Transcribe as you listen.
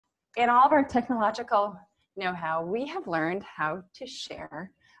in all of our technological know-how, we have learned how to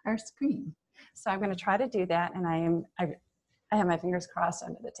share our screen. So I'm going to try to do that, and I have my fingers crossed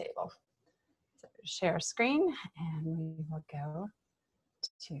under the table. So share screen, and we will go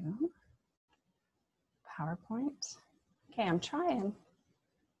to PowerPoint. Okay, I'm trying.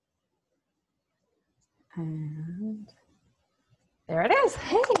 And there it is.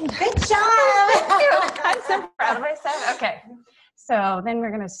 Hey, good job. I'm so proud of myself. Okay, so then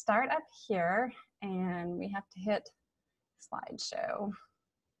we're going to start up here, and we have to hit slideshow.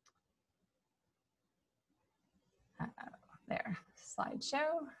 There,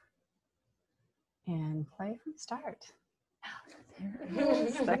 slideshow, and play from start.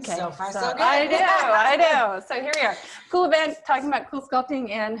 Okay, so far, so good. I know. So here we are. Cool event, talking about cool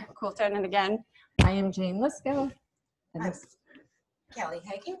sculpting and CoolTone. And again, I am Jane Lisko. I'm Kelly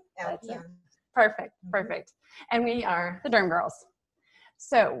Hagen. Perfect, perfect. And we are the Derm Girls.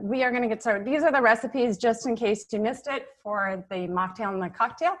 So we are going to get started. These are the recipes, just in case you missed it, for the mocktail and the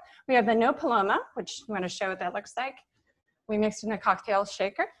cocktail. We have the No Paloma, which I'm going to show what that looks like. We mixed in a cocktail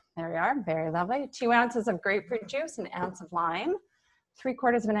shaker. There we are, very lovely. 2 ounces of grapefruit juice, 1 ounce of lime,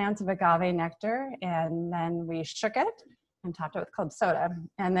 3/4 of an ounce of agave nectar, and then we shook it and topped it with club soda.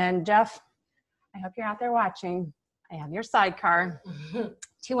 And then Jeff, I hope you're out there watching. I have your sidecar.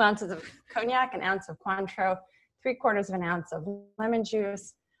 2 ounces of cognac, 1 ounce of Cointreau, 3/4 of an ounce of lemon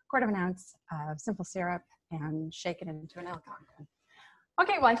juice, 1/4 of an ounce of simple syrup, and shake it into an Algonquin.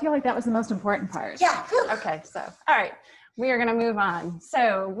 Okay, well, I feel like that was the most important part. Yeah. Okay, so, all right, we are gonna move on.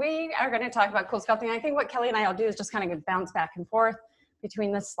 So we are gonna talk about cool sculpting. I think what Kelly and I will do is just kind of bounce back and forth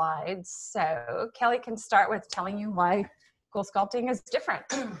between the slides. So Kelly can start with telling you why cool sculpting is different.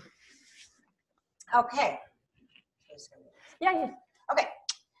 Okay. Yeah. Okay.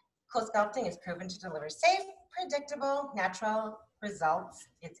 Cool sculpting is proven to deliver safe, predictable, natural results.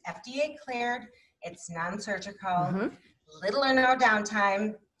 It's FDA cleared. It's non-surgical. Little or no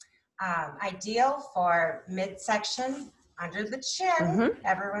downtime. Ideal for midsection, under the chin,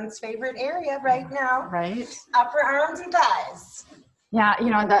 everyone's favorite area right now. Right. Upper arms and thighs. Yeah, you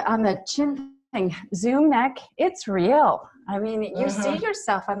know, on the chin thing, Zoom neck, it's real. I mean, you see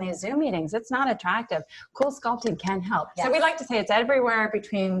yourself on these Zoom meetings. It's not attractive. Cool sculpting can help. Yes. So we like to say it's everywhere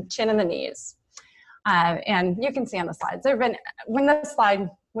between chin and the knees. And you can see on the slides. There have been,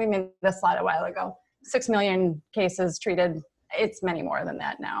 we made this slide a while ago, 6 million cases treated. It's many more than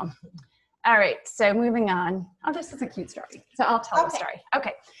that now. All right, so moving on. Oh, this is a cute story. So I'll tell the story.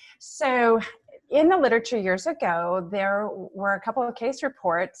 Okay, so in the literature years ago, there were a couple of case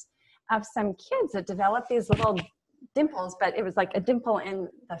reports of some kids that developed these little dimples, but it was like a dimple in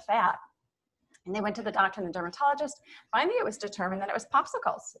the fat. And they went to the doctor and the dermatologist. Finally, it was determined that it was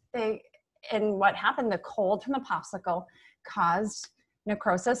popsicles. And what happened, the cold from the popsicle caused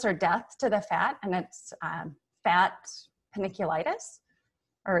necrosis or death to the fat, and it's fat paniculitis,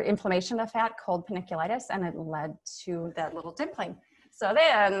 or inflammation of fat, cold paniculitis, and it led to that little dimpling. So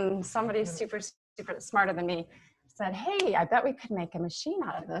then somebody super smarter than me said, hey, I bet we could make a machine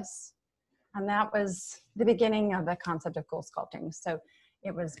out of this. And that was the beginning of the concept of cool sculpting. So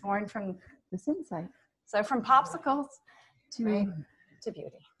it was born from this insight. So from popsicles to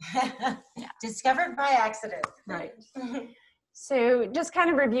beauty. Yeah. Discovered by accident. Right. So just kind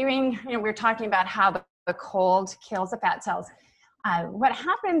of reviewing, you know, we're talking about how the cold kills the fat cells. What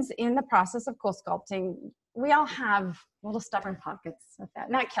happens in the process of cool sculpting, we all have little stubborn pockets of fat.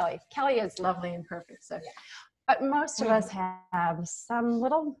 Not Kelly. Kelly is lovely and perfect. So, but most of us have some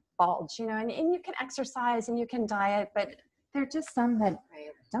little bulge, you know, and you can exercise and you can diet, but there are just some that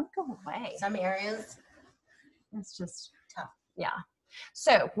don't go away. Some areas, it's just tough. Yeah.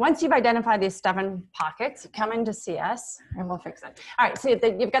 So once you've identified these stubborn pockets, come in to see us and we'll fix it. All right, so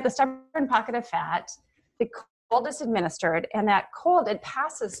you've got the stubborn pocket of fat. The cold is administered, and that cold, it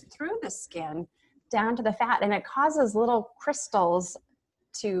passes through the skin down to the fat, and it causes little crystals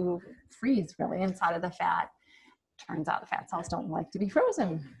to freeze really inside of the fat. Turns out the fat cells don't like to be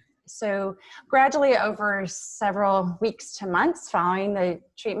frozen. So gradually over several weeks to months following the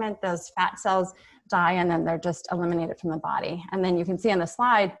treatment, those fat cells die and then they're just eliminated from the body. And then you can see on the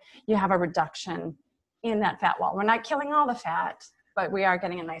slide, you have a reduction in that fat wall. We're not killing all the fat, but we are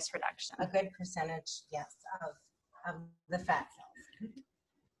getting a nice reduction. A good percentage, yes, of the fat cells.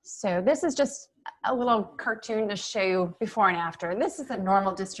 So this is just a little cartoon to show you before and after. And this is a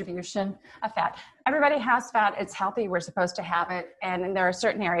normal distribution of fat. Everybody has fat. It's healthy. We're supposed to have it. And there are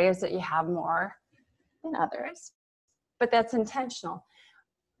certain areas that you have more than others, but that's intentional.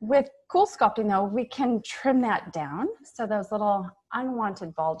 With cool sculpting, though, we can trim that down. So those little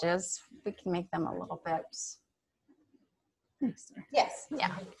unwanted bulges, we can make them a little bit next year. Yes.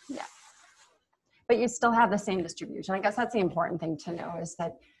 Yeah, yeah. But you still have the same distribution. I guess that's the important thing to know is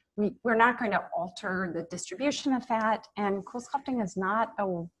that we're not going to alter the distribution of fat, and CoolSculpting is not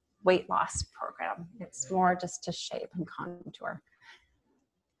a weight loss program. It's more just to shape and contour.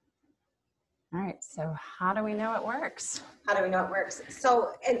 All right, so how do we know it works? How do we know it works?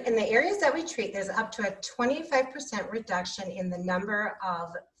 So in the areas that we treat, there's up to a 25% reduction in the number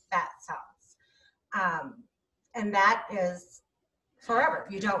of fat cells. And that is forever.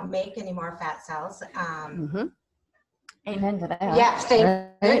 You don't make any more fat cells. Amen to that. Yeah,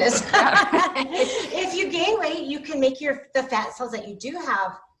 thank goodness. If you gain weight, you can make the fat cells that you do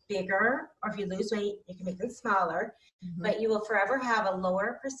have bigger, or if you lose weight, you can make them smaller, but you will forever have a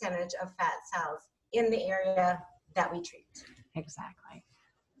lower percentage of fat cells in the area that we treat. Exactly.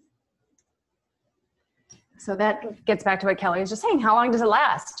 So that gets back to what Kelly was just saying. How long does it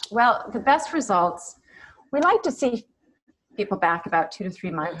last? Well, the best results, we like to see people back about 2 to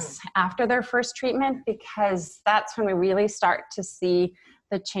 3 months after their first treatment, because that's when we really start to see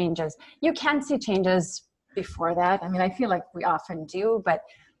the changes. You can see changes before that. I mean, I feel like we often do, but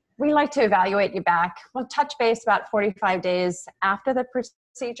we like to evaluate you back. We'll touch base about 45 days after the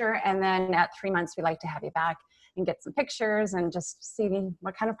procedure, and then at 3 months, we like to have you back and get some pictures and just see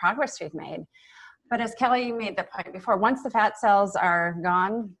what kind of progress we've made. But as Kelly made the point before, once the fat cells are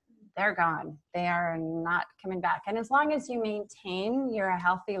gone, they're gone. They are not coming back. And as long as you maintain your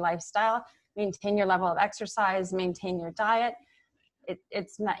healthy lifestyle, maintain your level of exercise, maintain your diet,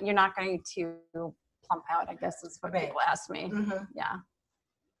 it's not, you're not going to plump out, I guess is what people ask me. Yeah.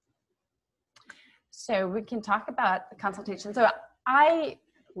 So we can talk about the consultation. So I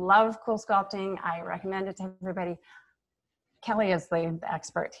love CoolSculpting. I recommend it to everybody. Kelly is the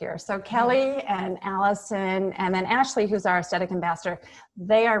expert here. So Kelly and Allison, and then Ashley, who's our aesthetic ambassador,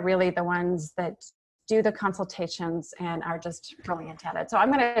 they are really the ones that do the consultations and are just brilliant at it. So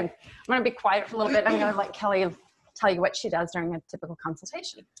I'm gonna be quiet for a little bit. I'm gonna let Kelly tell you what she does during a typical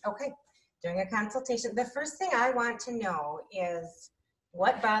consultation. Okay, during a consultation, the first thing I want to know is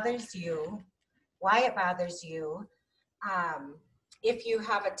what bothers you, why it bothers you. If you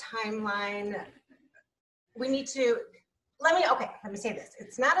have a timeline, we need to, let me say this.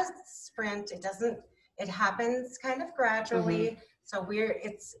 It's not a sprint. It happens kind of gradually. So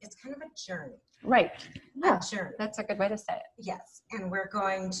it's kind of a journey. Right. Yeah, a journey. That's a good way to say it. Yes. And we're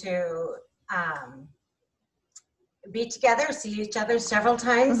going to be together, see each other several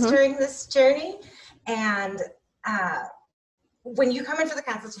times during this journey. And when you come in for the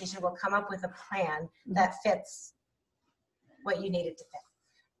consultation, we'll come up with a plan that fits what you need it to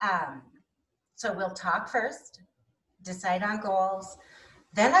fit. So we'll talk first, decide on goals.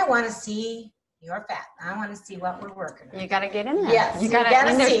 Then I want to see your fat. I want to see what we're working on. You got to get in there. Yes, you got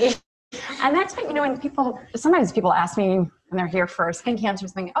to see. And that's what, when sometimes people ask me when they're here for skin cancer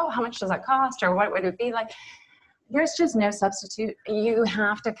thing, oh, how much does that cost? Or what would it be like? There's just no substitute. You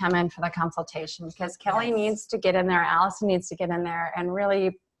have to come in for the consultation because Kelly needs to get in there. Allison needs to get in there and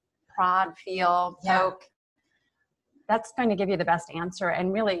really prod, feel, poke. That's going to give you the best answer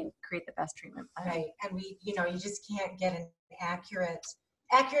and really create the best treatment plan. Right. And you just can't get an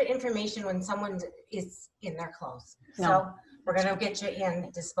accurate information when someone is in their clothes. No. So we're going to get you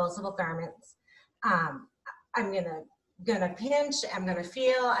in disposable garments. I'm gonna pinch. I'm gonna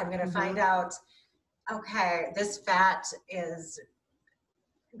feel. I'm gonna find out. Okay, this fat is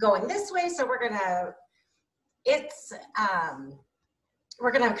going this way, so we're gonna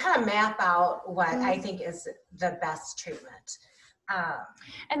kind of map out what I think is the best treatment.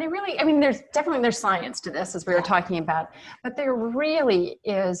 And there's science to this, as we were talking about, but there really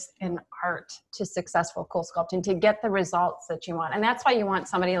is an art to successful CoolSculpting to get the results that you want. And that's why you want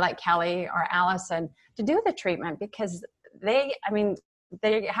somebody like Kelly or Allison to do the treatment, because they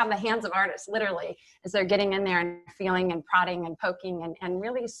have the hands of artists, literally, as they're getting in there and feeling and prodding and poking and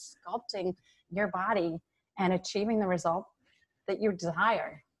really sculpting your body and achieving the result that you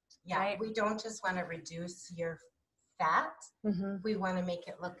desire. Yeah, right? We don't just want to reduce your fat. We want to make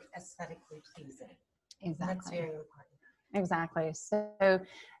it look aesthetically pleasing. Exactly. That's very important. Exactly. So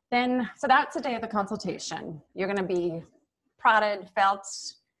that's the day of the consultation. You're going to be prodded, felt,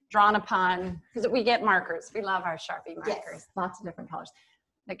 drawn upon, because we get markers. We love our Sharpie markers, lots of different colors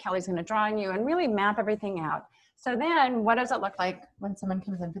that Kelly's going to draw on you and really map everything out. So then what does it look like when someone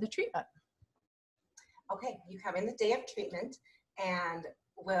comes in for the treatment? Okay, you come in the day of treatment and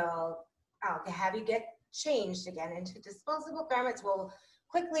we'll have you get changed again into disposable garments. We'll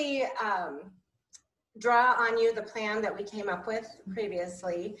quickly draw on you the plan that we came up with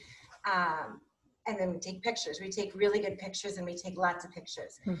previously. And then we take pictures. We take really good pictures and we take lots of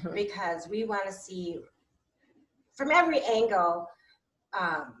pictures because we want to see, from every angle,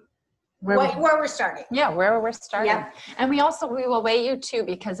 where we're starting. Yeah, where we're starting. Yep. And we will weigh you too,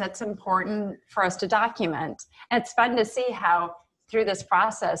 because it's important for us to document. And it's fun to see how through this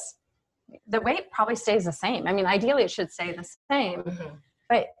process, the weight probably stays the same. I mean, ideally it should stay the same,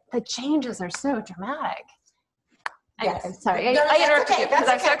 but the changes are so dramatic. Yes. I'm sorry, I interrupted you because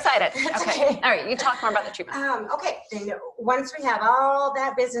I'm so excited. Okay. All right, you talk more about the treatment. Okay, then once we have all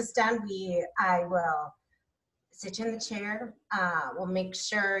that business done, I will sit you in the chair. We'll make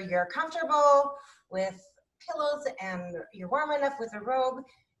sure you're comfortable with pillows and you're warm enough with a robe,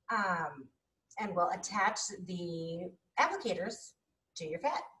 and we'll attach the applicators to your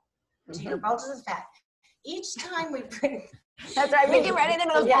fat, to your bulges of fat. Each time we bring... That's right, we get right into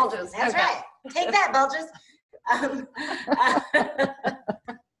those bulges. That's right. Take that, bulges.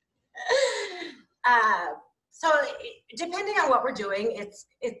 So depending on what we're doing,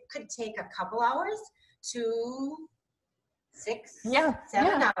 it could take a couple hours to 6, 7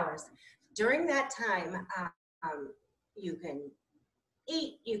 hours. During that time, you can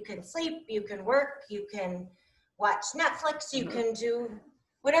eat, you can sleep, you can work, you can watch Netflix, you can do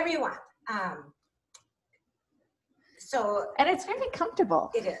whatever you want. And it's very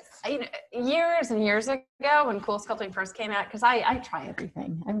comfortable. It is. Years and years ago when CoolSculpting first came out, because I try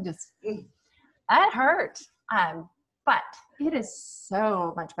everything. That hurt. But it is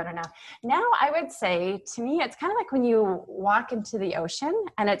so much better now. Now I would say, to me, it's kind of like when you walk into the ocean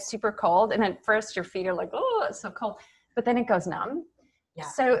and it's super cold, and at first your feet are like, oh, it's so cold, but then it goes numb. Yeah.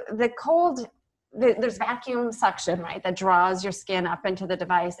 So the cold, there's vacuum suction, right, that draws your skin up into the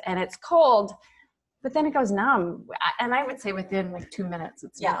device, and it's cold, but then it goes numb. And I would say within like 2 minutes,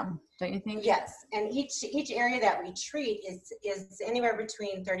 it's numb. Don't you think? Yes. And each area that we treat is anywhere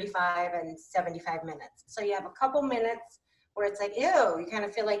between 35 and 75 minutes. So you have a couple minutes where it's like, ew, you kind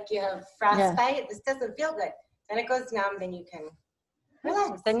of feel like you have frostbite. Yeah. This doesn't feel good. Then it goes numb. Then you can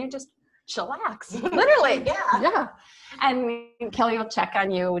relax. Then you just chillax. Literally. Yeah. And Kelly will check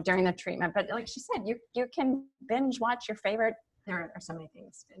on you during the treatment. But like she said, you can binge watch your favorite. There are so many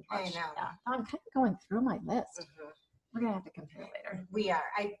things to watch. I know. Yeah. I'm kind of going through my list. We're going to have to compare later. We are.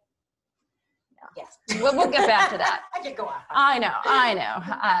 Yes. We'll get back to that. I could go on. I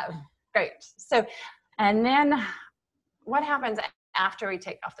know. Great. So, and then what happens after we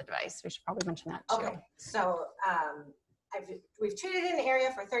take off the device? We should probably mention that too. Okay. So we've treated an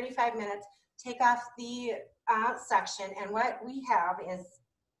area for 35 minutes, take off the suction, and what we have is,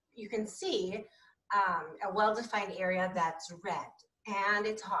 you can see a well-defined area that's red and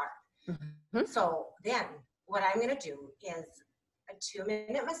it's hard. So then what I'm going to do is a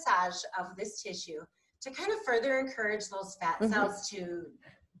 2-minute massage of this tissue to kind of further encourage those fat cells to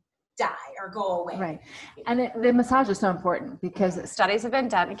die or go away. Right. And the massage is so important because studies have been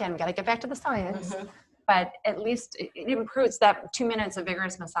done. Again, we got to get back to the science. But at least it improves that 2 minutes of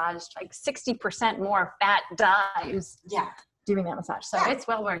vigorous massage, like 60% more fat dies. Yeah. Doing that massage. So it's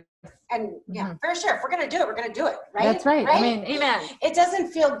well worth it. And for sure, if we're going to do it, we're going to do it. Right. That's right. I mean, amen. It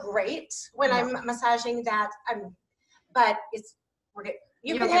doesn't feel great when I'm massaging that. But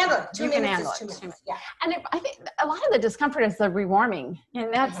you can handle it. 2 minutes is 2 minutes. Yeah. And I think a lot of the discomfort is the rewarming.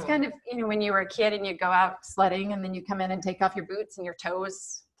 And that's kind of, when you were a kid and you go out sledding and then you come in and take off your boots and your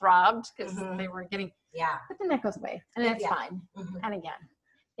toes throbbed because they were getting, but then that goes away and it's fine. And again,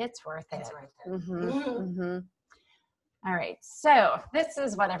 it's worth it. It's worth it. All right, so this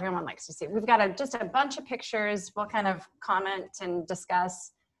is what everyone likes to see. We've got just a bunch of pictures. We'll kind of comment and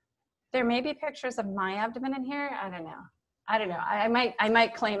discuss. There may be pictures of my abdomen in here. I don't know. I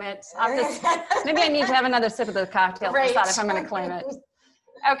might claim it. Maybe I need to have another sip of the cocktail to decide if I'm going to claim it.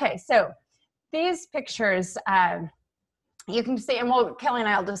 Okay, so these pictures, you can see, and Kelly and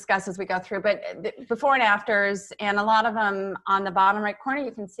I will discuss as we go through, but before and afters, and a lot of them on the bottom right corner,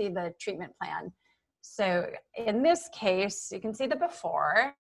 you can see the treatment plan. So in this case, you can see the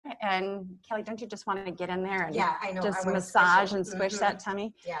before, and Kelly, don't you just want to get in there and just massage and squish that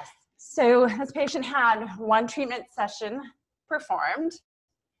tummy? Yes. So this patient had one treatment session performed,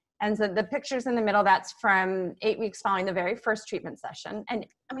 and so the pictures in the middle, that's from 8 weeks following the very first treatment session. And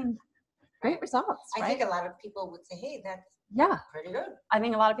I mean, great results, right? I think a lot of people would say, hey, that's pretty good. I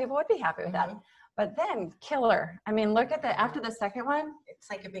think a lot of people would be happy with that. But then killer. I mean, look at after the second one. It's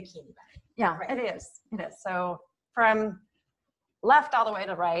like a bikini body. Yeah, it is. It is. So from left all the way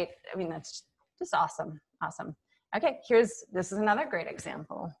to right, I mean, that's just awesome. Awesome. Okay, this is another great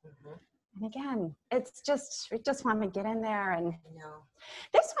example. And again, we just want to get in there and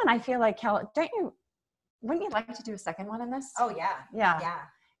this one, I feel like, Kelly, wouldn't you like to do a second one in this? Oh, yeah. Yeah.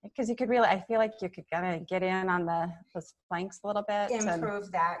 because you could really, I feel like you could kind of get in on those flanks a little bit.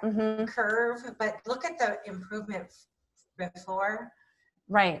 Improve that curve, but look at the improvement before.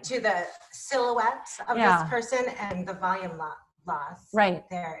 Right. To the silhouette of this person and the volume loss. Right.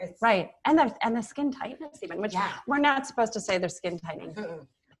 There. It's right. And the skin tightness even, which we're not supposed to say there's skin tightening.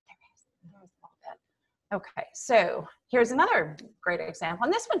 Okay, so here's another great example.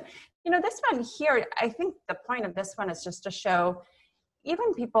 And this one, this one here, I think the point of this one is just to show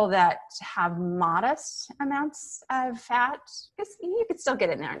even people that have modest amounts of fat, because you could still get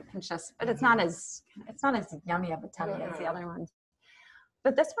in there and pinch this, but it's not as yummy of a tummy as the other one.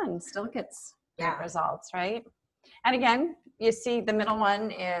 But this one still gets great results, right? And again, you see the middle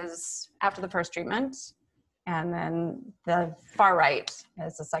one is after the first treatment, and then the far right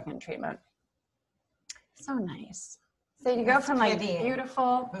is the second treatment. So nice. So you go from like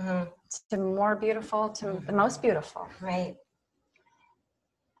beautiful to more beautiful to the most beautiful. Right.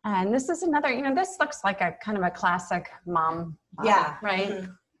 And this is another, this looks like a kind of a classic mom body, right?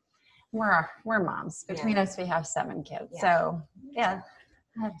 We're moms. Between us, we have 7 kids. So yeah.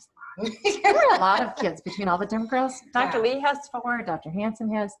 There are a lot of kids between all the Derm girls. Dr. Lee has 4. Dr.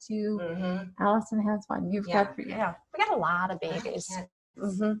 Hansen has 2. Allison has 1. You've got 3. Yeah, we got a lot of babies.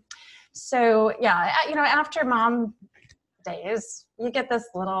 So yeah, after mom days, you get this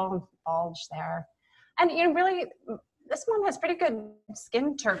little bulge there, and really, this one has pretty good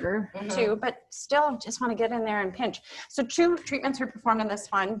skin turgor too, but still just want to get in there and pinch. So 2 treatments were performed on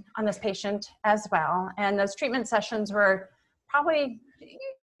this patient as well, and those treatment sessions were probably.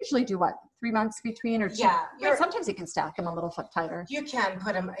 Usually do what, 3 months between or 2? Yeah. Sometimes you can stack them a little tighter. You can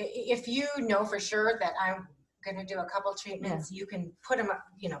put them, if you know for sure that I'm going to do a couple treatments, you can put them,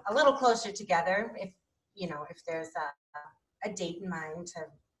 a little closer together if there's a date in mind to.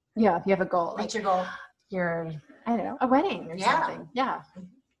 Yeah, if you have a goal. Reach your goal. I don't know, a wedding or something. Yeah.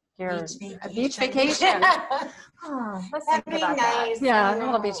 A beach vacation. Oh, that'd be nice. That. Yeah, a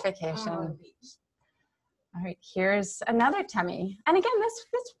little beach vacation. All right, here's another tummy. And again, this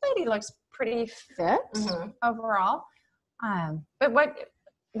lady looks pretty fit overall. But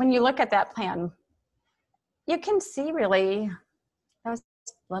when you look at that plan, you can see really those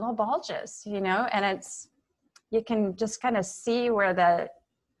little bulges, and you can just kind of see where the,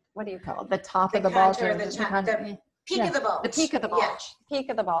 what do you call it? The top of the bulge. The peak of the bulge. The peak of the bulge. Yeah. Peak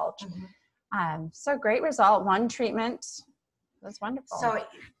of the bulge. So great result. 1 treatment was wonderful. So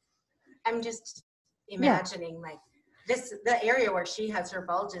I'm just imagining like the area where she has her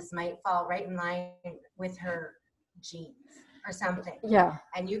bulges might fall right in line with her jeans or something. Yeah.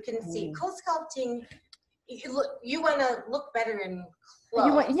 And you can see CoolSculpting, you want to look better in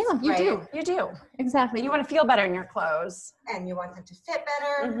clothes. You do. Exactly. You want to feel better in your clothes. And you want them to fit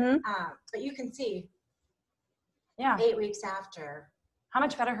better. But you can see 8 weeks after. How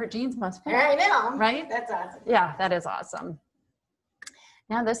much better her jeans must feel. I know. Right? That's awesome. Yeah, that is awesome.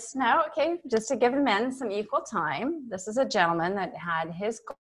 Now, just to give men some equal time, this is a gentleman that had his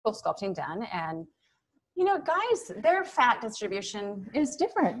CoolSculpting done, and guys, their fat distribution is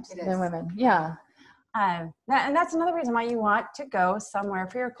different than women. Yeah. And that's another reason why you want to go somewhere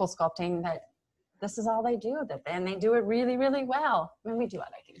for your CoolSculpting that this is all they do, and they do it really, really well. I mean, we do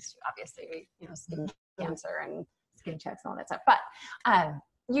other things too, obviously, skin cancer and skin checks and all that stuff. But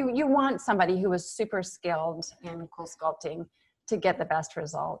you want somebody who is super skilled in CoolSculpting to get the best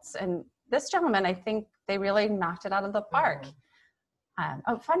results. And this gentleman, I think they really knocked it out of the park.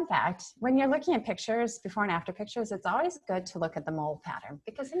 Fun fact, when you're looking at pictures, before and after pictures, it's always good to look at the mold pattern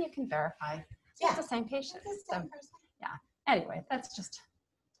because then you can verify it's the same patient. It's the same person. Yeah. Anyway, that's just.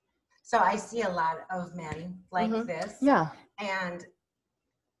 So I see a lot of men like this. Yeah. And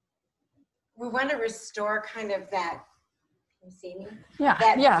we want to restore kind of that, can you see me? Yeah.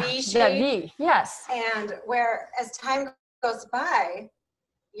 That V shape. That V, yes. And where as time goes by,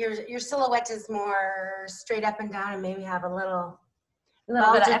 your silhouette is more straight up and down and maybe have a little bit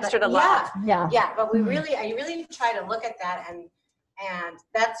of extra to love. Yeah, but I really try to look at that and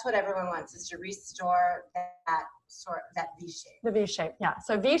that's what everyone wants, is to restore that V shape. The V shape, yeah.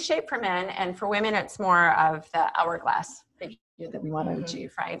 So V shape for men, and for women it's more of the hourglass figure that we want to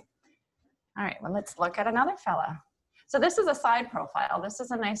achieve, right? All right, well, let's look at another fella. So this is a side profile. This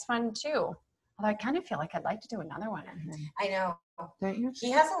is a nice one too. Although I kind of feel like I'd like to do another one in here. I know. Don't you?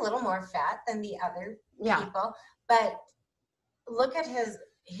 He has a little more fat than the other people, but look at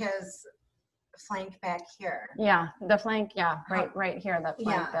his flank back here. Yeah, the flank, right here, that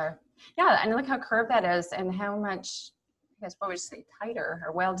flank there. Yeah, and look how curved that is and how much, I guess what would you say, tighter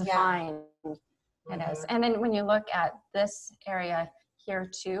or well-defined it is. And then when you look at this area here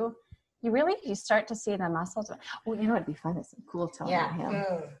too, you start to see the muscles. Oh, you know what'd be fun is some CoolTone on him.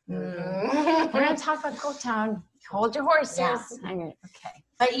 Mm-hmm. We're going to talk about CoolTone. Hold your horses. Yeah. Okay.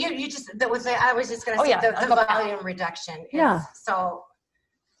 But you just, I was just going to say the volume reduction. So,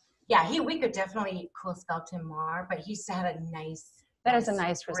 we could definitely CoolSculpt him more, but he's had a nice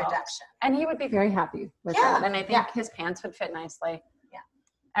result. Reduction. And he would be very happy with that. And I think his pants would fit nicely. Yeah.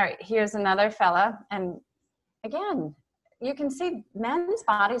 All right, here's another fella. And again, you can see men's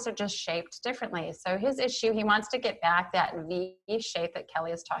bodies are just shaped differently. So his issue, he wants to get back that V shape that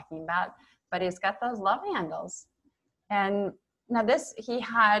Kelly is talking about, but he's got those love handles. And now he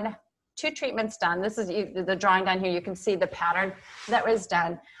had 2 treatments done. This is the drawing down here. You can see the pattern that was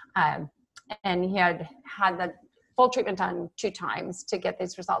done. And he had the full treatment done 2 times to get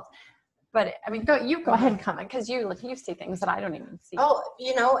these results. But I mean, go ahead and comment, because you see things that I don't even see. Oh,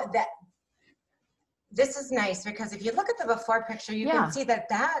 that this is nice, because if you look at the before picture, you can see that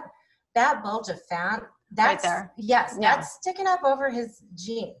bulge of fat, that's right there. Yes, that's sticking up over his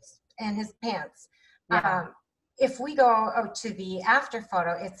jeans and his pants. Yeah. If we go to the after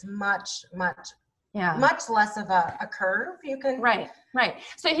photo, it's much less of a curve. You can right.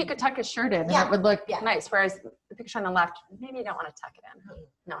 So he could tuck his shirt in, and it would look nice. Whereas the picture on the left, maybe you don't want to tuck it in.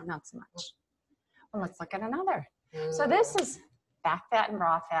 No, not so much. Well, let's look at another. So this is back fat and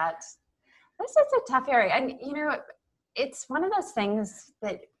raw fat. This is a tough area, and it's one of those things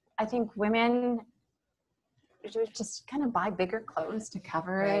that I think women just kind of buy bigger clothes to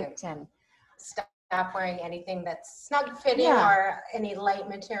cover it, and stop wearing anything that's snug fitting or any light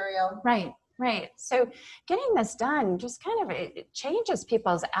material. Right. So getting this done just kind of, it changes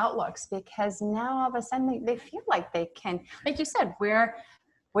people's outlooks, because now all of a sudden they feel like they can, like you said, wear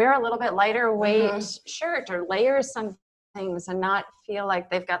a little bit lighter weight shirt, or layer some things and not feel like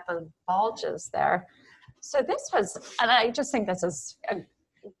they've got the bulges there. So and I just think this is a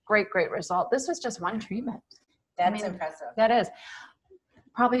great result. This was just one treatment. That's impressive. That is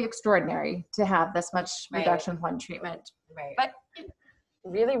probably extraordinary to have this much reduction with one treatment. Right. But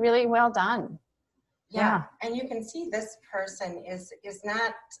really, really well done. Yeah. And you can see this person is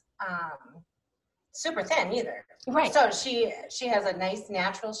not super thin either. Right. So she has a nice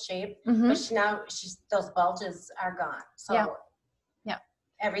natural shape, but those bulges are gone. So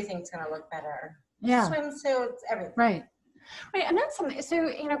everything's going to look better. Yeah. Swimsuits, everything. Right. And that's something.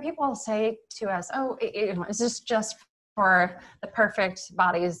 So people say to us, "Oh, is this just for the perfect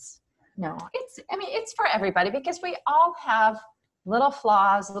bodies?" No, it's for everybody, because we all have little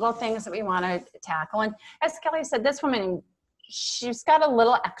flaws, little things that we want to tackle. And as Kelly said, this woman, she's got a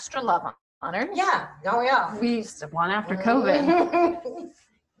little extra love on her. Yeah. Oh, yeah. We used to one after COVID.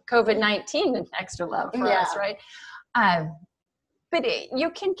 COVID-19, extra love for us, right? But you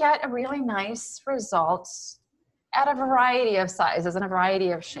can get a really nice result at a variety of sizes and a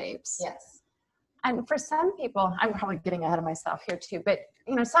variety of shapes. Yes. And for some people, I'm probably getting ahead of myself here too, but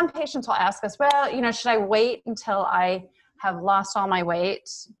some patients will ask us, well, should I wait until I have lost all my weight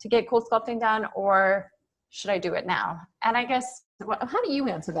to get CoolSculpting done, or should I do it now? And I guess, how do you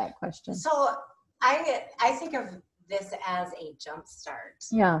answer that question? So I think of this as a jump start.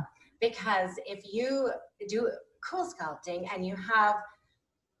 Yeah. Because if you do CoolSculpting and you have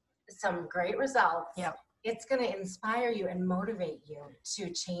some great results, it's going to inspire you and motivate you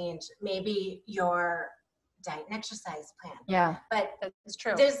to change maybe your diet and exercise plan. Yeah. But that's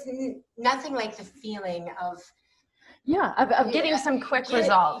true. There's nothing like the feeling of getting some quick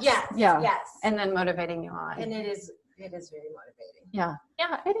results. Yes. And then motivating you on. And it is very motivating. Yeah,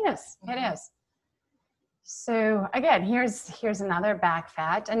 it is. It is. So again, here's another back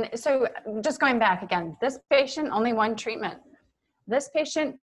fat. And so just going back again, this patient, only one treatment. This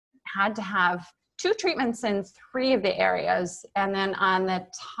patient had to have 2 treatments in 3 of the areas. And then on the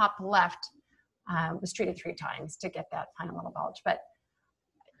top left, was treated 3 times to get that final little bulge. But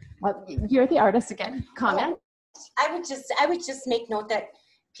you're the artist again. Comment. I would just make note that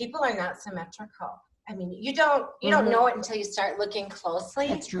people are not symmetrical. I mean, you don't know it until you start looking closely.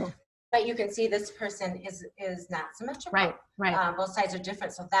 That's true. But you can see this person is not symmetrical. Right. Both sides are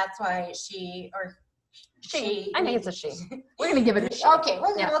different, so that's why she. I think it's a she. We're gonna give it a she. Okay,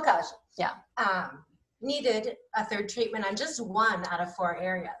 we'll call it she. Yeah. Needed a 3rd treatment on just 1 out of 4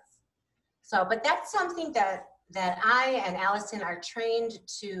 areas. So, but that's something that I and Allison are trained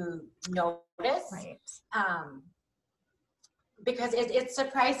to notice. Right. Because it's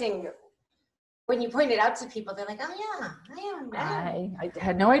surprising. When you point it out to people, they're like, "Oh yeah, I am." I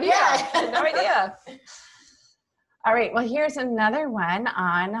had no idea. I had no idea. All right. Well, here's another one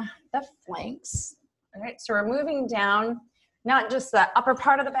on the flanks. All right. So we're moving down, not just the upper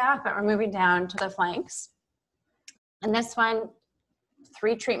part of the back, but we're moving down to the flanks. And this one,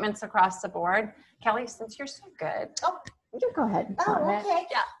 3 treatments across the board. Kelly, since you're so good. Oh, you go ahead. okay.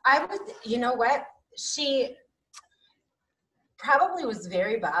 Yeah. I would, you know what? She probably was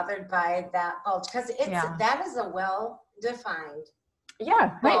very bothered by that bulge because that is a well-defined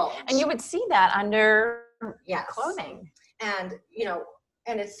bulge. Right. And you would see that under clothing. And,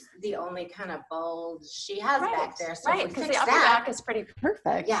 and it's the only kind of bulge she has back there. So because the upper back is pretty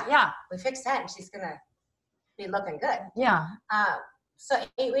perfect. Yeah. We fix that and she's going to be looking good. Yeah. So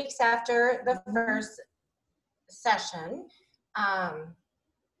 8 weeks after the first session,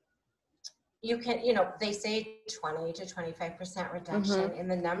 you can, they say 20 to 25% reduction in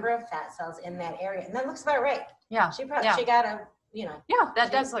the number of fat cells in that area. And that looks about right. Yeah. She got a, Yeah,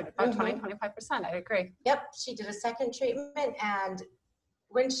 that does look about 20, 25%. I agree. Yep. She did a second treatment and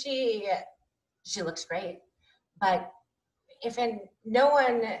when she looks great, but I'm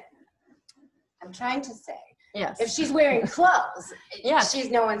trying to say, if she's wearing clothes,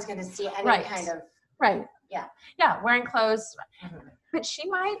 no one's going to see any kind of. Right. Yeah. Yeah. Wearing clothes, but she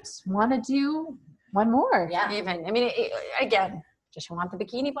might want to do one more. Yeah. Even. I mean, again, does she want the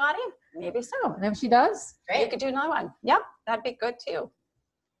bikini body? Maybe so. And if she does, you could do another one. Yep. That'd be good too.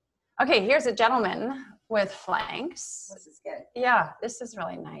 Okay. Here's a gentleman with flanks. This is good. Yeah. This is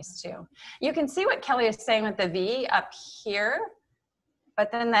really nice too. You can see what Kelly is saying with the V up here, but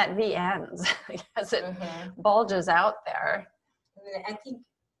then that V ends because it bulges out there. And I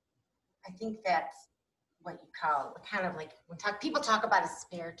think that's what you call kind of like when people talk about a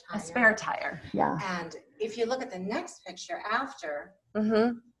spare tire. A spare tire. Yeah. And if you look at the next picture after,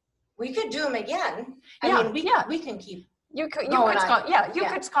 we could do them again. I mean, we can keep. You could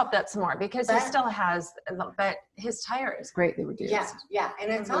sculpt that some more because he still has, but his tire is greatly reduced. Yeah,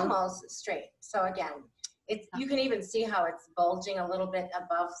 and it's almost straight. So again, you can even see how it's bulging a little bit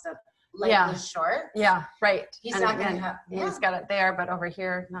above the short. Yeah, right. He's not going to have. He's got it there, but over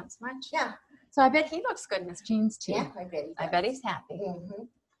here, not so much. Yeah. So I bet he looks good in his jeans too. Yeah, I bet he does. I bet he's happy.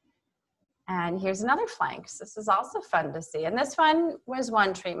 And here's another flanks. This is also fun to see. And this one was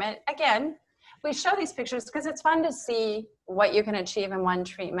one treatment. Again, we show these pictures because it's fun to see what you can achieve in one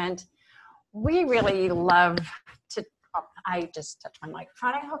treatment. We really love to, I just touched my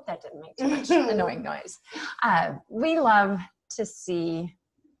microphone. I hope that didn't make too much annoying noise. We love to see,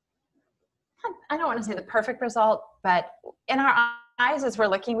 I don't want to say the perfect result, but in our eyes as we're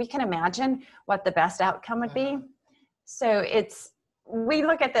looking, we can imagine what the best outcome would be. So we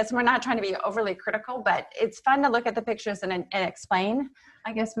look at this and we're not trying to be overly critical, but it's fun to look at the pictures and explain,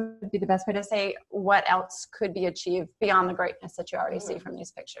 I guess would be the best way to say what else could be achieved beyond the greatness that you already see from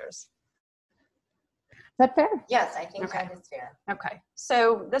these pictures. Is that fair? Yes, I think that is fair. Okay.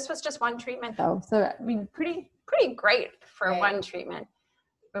 So this was just one treatment though. So I mean, pretty great for one treatment,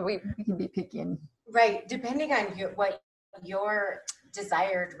 but we can be picky and depending on what your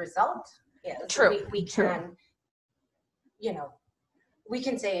desired result is. True. We can, we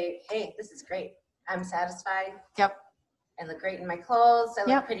can say, hey, this is great. I'm satisfied. Yep. I look great in my clothes. I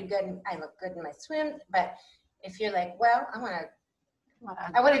look pretty good. I look good in my swim. But if you're like, well,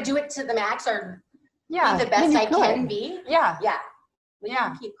 I want to do it to the max or be the best I can be. Yeah.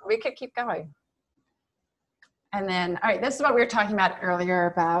 Yeah. We could keep going. And then, all right, this is what we were talking about earlier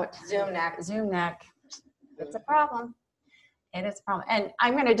about Zoom neck. It's a problem. It is a problem. And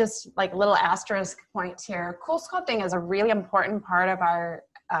I'm going to just like little asterisk points here. CoolSculpting is a really important part of our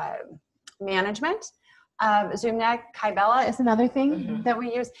management. Zoom neck, Kybella is another thing that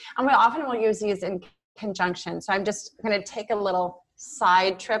we use. And we often will use these in conjunction. So I'm just going to take a little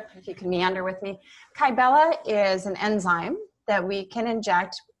side trip, if you can meander with me. Kybella is an enzyme that we can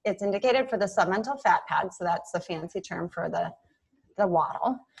inject. It's indicated for the submental fat pad. So that's the fancy term for the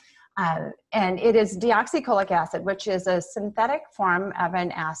waddle. And it is deoxycholic acid, which is a synthetic form of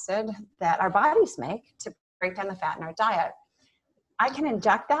an acid that our bodies make to break down the fat in our diet. I can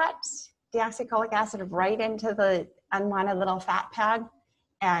inject that deoxycholic acid right into the unwanted little fat pad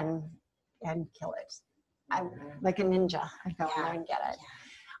and kill it. I'm like a ninja. I go in there and get it.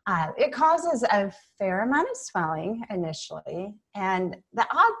 It causes a fair amount of swelling initially. And the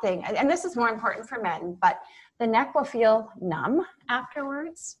odd thing, and this is more important for men, but the neck will feel numb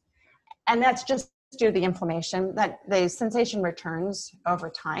afterwards. And that's just due to the inflammation, that the sensation returns over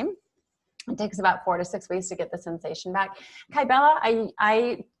time. It takes about 4 to 6 weeks to get the sensation back. Kybella,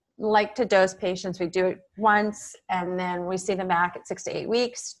 I like to dose patients. We do it once and then we see them back at 6 to 8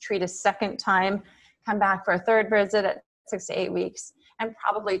 weeks, treat a second time, come back for a third visit at 6 to 8 weeks, and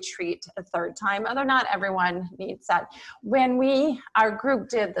probably treat a third time, although not everyone needs that. When our group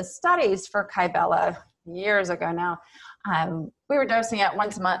did the studies for Kybella years ago now, we were dosing it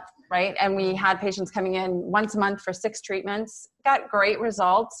once a month right? And we had patients coming in once a month for 6 treatments, got great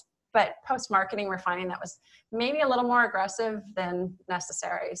results, but post-marketing, we're finding that was maybe a little more aggressive than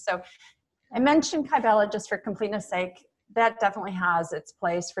necessary. So I mentioned Kybella just for completeness sake. That definitely has its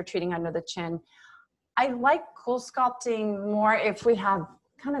place for treating under the chin. I like CoolSculpting more if we have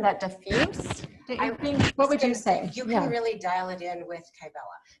kind of that diffuse. What would you say? You can really dial it in with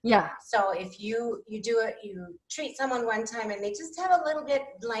Kybella. Yeah. So if you do it, you treat someone one time and they just have a little bit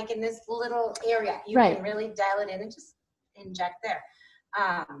like in this little area, you can really dial it in and just inject there.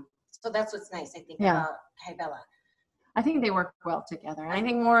 So that's what's nice, I think, about Kybella. I think they work well together. And I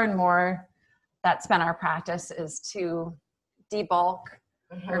think more and more that's been our practice is to debulk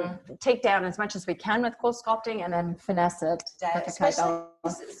or take down as much as we can with CoolSculpting and then finesse it. Especially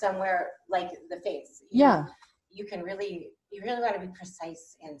somewhere like the face. You can really, you really want to be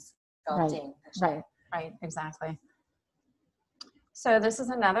precise in sculpting. Right, exactly. So this is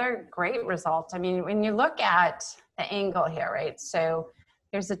another great result. I mean, when you look at the angle here, right? So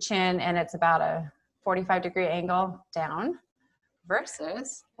here's the chin and it's about a 45-degree angle down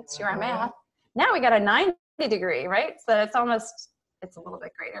versus, let's do our math. Now we got a 90-degree, right? So it's almost, it's a little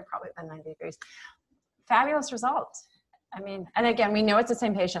bit greater probably than 90 degrees. Fabulous result. I mean, and again, we know it's the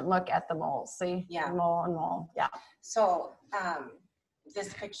same patient. Look at the moles, see? Mole and mole, So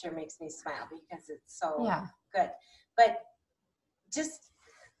this picture makes me smile because it's so good. But just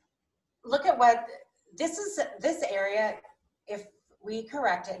look at what, this area, if we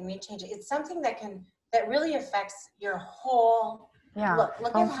correct it and we change it, it's something that really affects your whole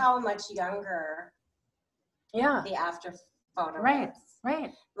look at how much younger the after photo is.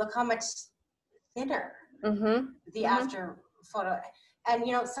 Right. Look how much thinner the after photo. And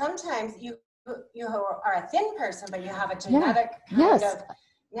you know, sometimes you are a thin person, but you have a genetic kind of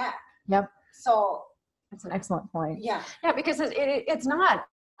neck. So that's an excellent point. Yeah, because it's not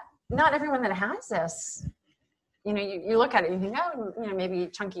everyone that has this. You know, you look at it and you think, oh, you know, maybe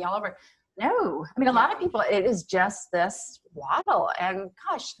chunky all over. No, I mean, a lot of people, it is just this waddle. And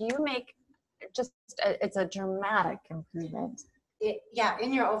gosh, you make just, it's a dramatic improvement.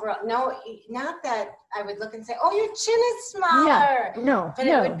 In your overall, no, not that I would look and say, oh, your chin is smaller. But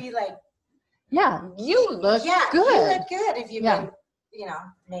it would be like, you look good. You look good if you can, you know,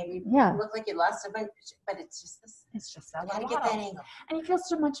 maybe look like you lost a bunch, but it's just this. It's just that. You gotta get that angle. And you feel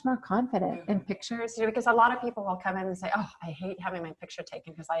so much more confident in pictures, you know, because a lot of people will come in and say, oh, I hate having my picture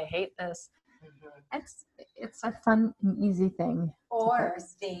taken because I hate this. It's a fun and easy thing. Or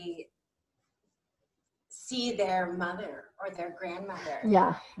they see their mother or their grandmother.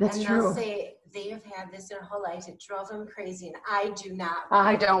 Yeah, that's true. And they'll say they have had this their whole life. It drove them crazy, and I do not.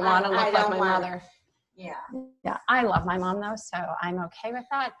 I don't want to look like my mother. Yeah, I love my mom though, so I'm okay with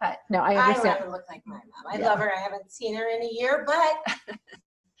that. But no, I understand. I want to look like my mom. I love her. I haven't seen her in a year,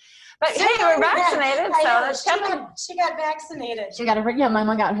 but hey, we're vaccinated, so that's she got vaccinated. She got her. Yeah, my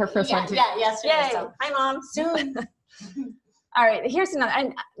mom got her first one too. Yeah, yesterday. Yay. So. Hi, Mom. Soon. All right, here's another.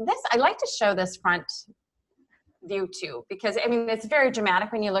 And this, I like to show this front view too, because I mean it's very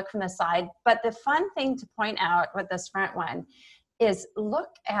dramatic when you look from the side. But the fun thing to point out with this front one is look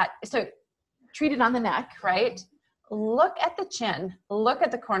at treat it on the neck, right? Look at the chin, look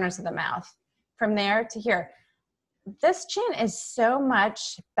at the corners of the mouth from there to here. This chin is so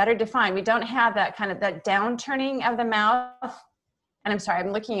much better defined. We don't have that kind of that downturning of the mouth. And I'm sorry,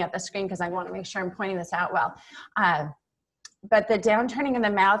 I'm looking at the screen because I want to make sure I'm pointing this out well. But the downturning of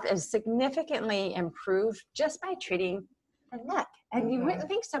the mouth is significantly improved just by treating the neck. And you wouldn't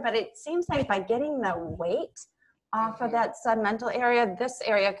think so, but it seems like by getting the weight off of that submental area, this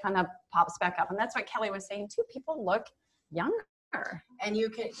area kind of pops back up. And that's what Kelly was saying too. People look younger. And you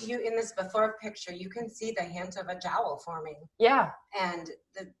in this before picture, you can see the hint of a jowl forming. Yeah. And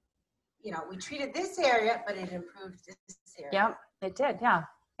we treated this area, but it improved this area. Yep, it did. Yeah.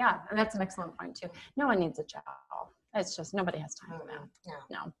 Yeah. And that's an excellent point too. No one needs a jowl. It's just, nobody has time for that.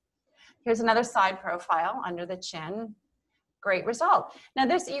 No. Here's another side profile under the chin. Great result. Now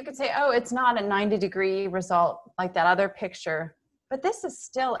this, you could say, oh, it's not a 90-degree result like that other picture, but this is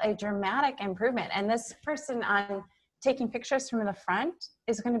still a dramatic improvement. And this person on taking pictures from the front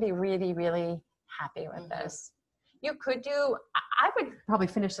is going to be really, really happy with this. You could do, I would probably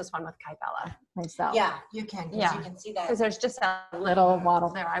finish this one with Kybella myself. Yeah, you can. Yeah. You can see that. Because there's just a little waddle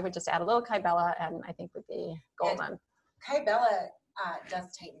there. I would just add a little Kybella and I think would be golden. And Kybella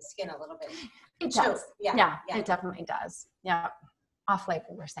does tighten skin a little bit. It does. Yeah, it definitely does. Yeah. Off label,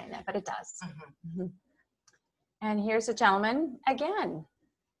 we're saying that, but it does. And here's a gentleman again.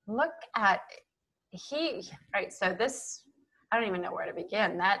 Look at, right, so this, I don't even know where to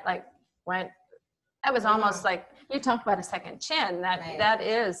begin. That like went That was almost like, you talk about a second chin, that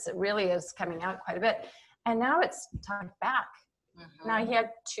really is coming out quite a bit. And now it's tucked back. Now he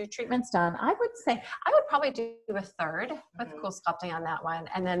had 2 treatments done. I would say, I would probably do a third with CoolSculpting on that one,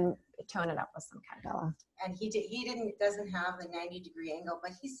 and then tone it up with some Candela. And doesn't have the 90-degree angle,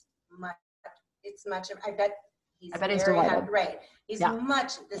 but I bet he's delighted. Right. He's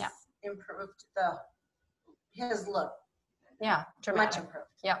much improved his look. Yeah. Dramatic. Much improved.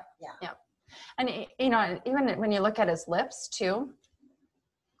 Yeah. And even when you look at his lips too,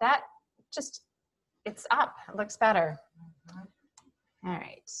 that just, it's up. It looks better. All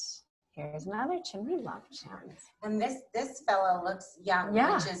right. Here's another chin. We love chins. And this fellow looks young,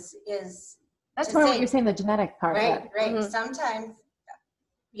 which is that's what you're saying, the genetic part. Right. Sometimes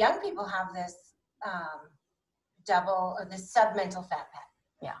young people have this double or this submental fat pad.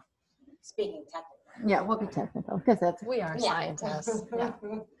 Yeah. Speaking technically. Yeah, we'll be technical because we are scientists.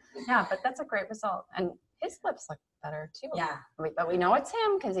 Yeah, but that's a great result. And his lips look better too. Yeah. But we know it's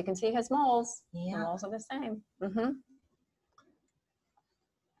him because you can see his moles. Yeah. The moles are the same.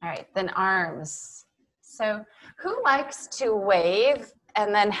 All right, then arms. So who likes to wave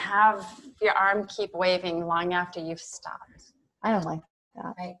and then have your arm keep waving long after you've stopped? I don't like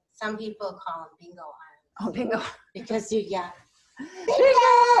that. Right. Some people call them bingo arms. Oh, bingo. Because bingo!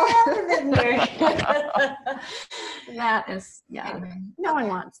 That is, anyway, no one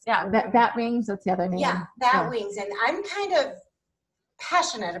wants. Yeah, bat wings, that's the other name. Yeah, bat wings. And I'm kind of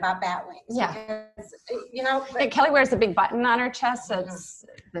passionate about bat wings. Yeah. Because, Kelly wears a big button on her chest. It's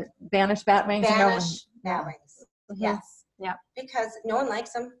the Banish bat wings. Bat wings. Yes. Yeah. Because no one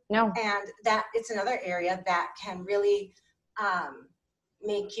likes them. No. And it's another area that can really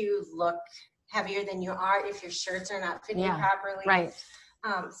make you look heavier than you are if your shirts are not fitting properly. Right.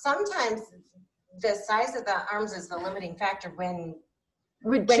 Sometimes the size of the arms is the limiting factor when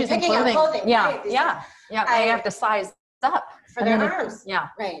picking out clothing. Yeah. Right? Yeah. I have to size up for their arms. Yeah.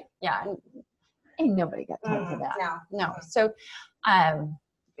 Right. Yeah. Ain't nobody got time for that. No. So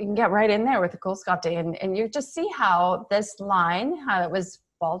you can get right in there with the CoolSculpting and you just see how this line, how it was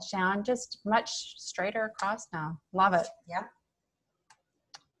bulged down, just much straighter across now. Love it. Yeah.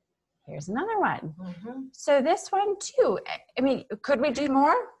 Here's another one. So this one too, I mean, could we do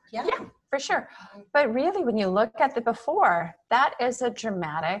more? Yeah, for sure. But really, when you look at the before, that is a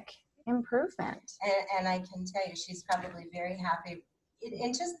dramatic improvement. And I can tell you, she's probably very happy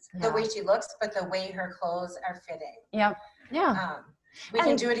in just the way she looks, but the way her clothes are fitting. Yeah. We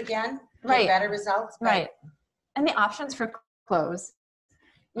can do it again, get better results. Right. And the options for clothes,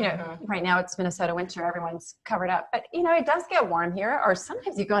 right now it's Minnesota winter, everyone's covered up, but it does get warm here, or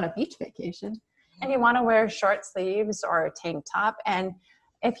sometimes you go on a beach vacation and you want to wear short sleeves or a tank top. And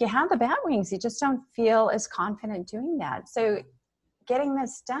if you have the bat wings, you just don't feel as confident doing that. So getting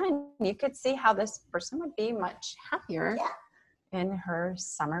this done, you could see how this person would be much happier in her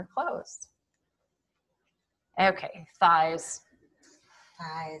summer clothes. Okay, thighs.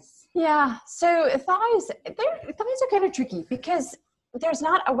 Yeah, so thighs are kind of tricky because there's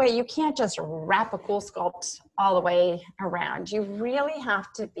not a way, you can't just wrap a CoolSculpt all the way around. You really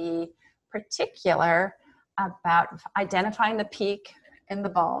have to be particular about identifying the peak and the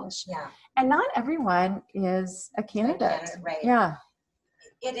bulge. Yeah. And not everyone is a candidate. Right. Yeah.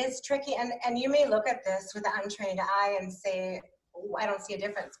 It is tricky. And you may look at this with an untrained eye and say, oh, I don't see a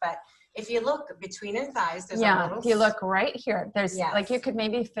difference. But if you look between her thighs, there's a little... if you look right here, there's like you could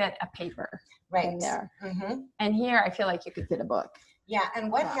maybe fit a paper in there. And here I feel like you could fit a book. Yeah,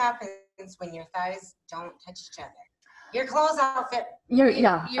 and what happens when your thighs don't touch each other? Your clothes outfit. And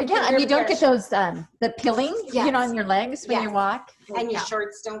you don't get those the pilling, on your legs when you walk, and your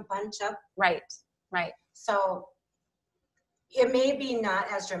shorts don't bunch up. Right. So it may be not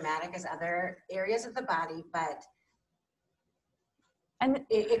as dramatic as other areas of the body, but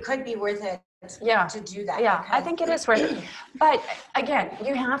it could be worth it. To do that. Yeah, I think it is worth it. But again,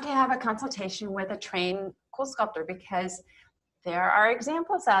 you have to have a consultation with a trained CoolSculptor because there are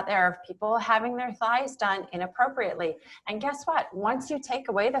examples out there of people having their thighs done inappropriately. And guess what? Once we take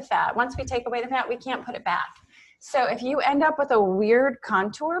away the fat, we can't put it back. So if you end up with a weird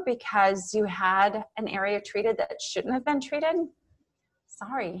contour because you had an area treated that shouldn't have been treated,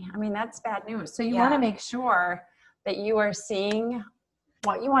 sorry. I mean, that's bad news. So you want to make sure that you are seeing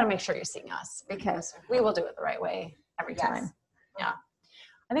what you want to make sure you're seeing us because we will do it the right way every time. Yeah.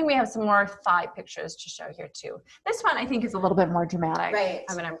 I think we have some more thigh pictures to show here too. This one I think is a little bit more dramatic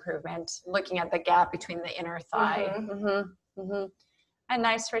of an improvement, looking at the gap between the inner thigh. A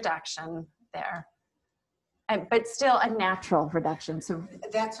nice reduction there, but still a natural reduction. So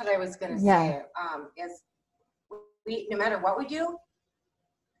that's what I was going to say. Is we, no matter what we do,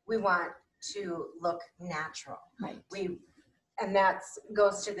 we want to look natural. Right. And that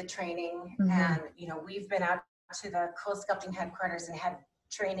goes to the training. Mm-hmm. And, you know, we've been out to the CoolSculpting headquarters and had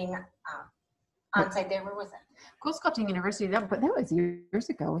training on site there. Where was it? CoolSculpting University, but that was years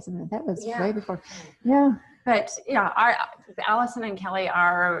ago, wasn't it? That was way before. Mm-hmm. Yeah. But yeah, Allison and Kelly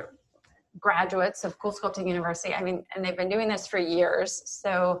are graduates of CoolSculpting University. I mean, and they've been doing this for years.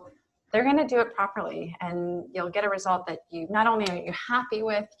 So they're going to do it properly, and you'll get a result that you not only are you happy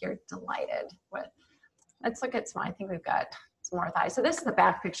with, you're delighted with. Let's look at some. I think we've got some more thighs. So this is the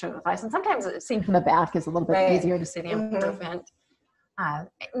back picture of the thighs, and sometimes seeing from the back is a little bit easier to see the improvement.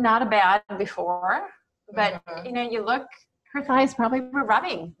 Not a bad before, but you know, you look. Her thighs probably were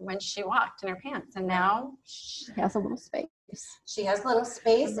rubbing when she walked in her pants, and now she has a little space. She has a little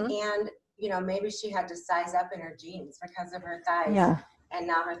space, and you know, maybe she had to size up in her jeans because of her thighs. Yeah. And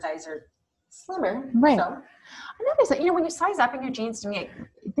now her thighs are slimmer. Right. So. I noticed that, you know, when you size up in your jeans, to me,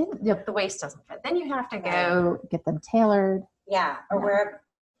 then the waist doesn't fit. Then you have to go get them tailored. Yeah. Or wear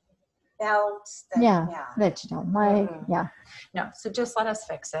a belt. That you don't like. Yeah. No. So just let us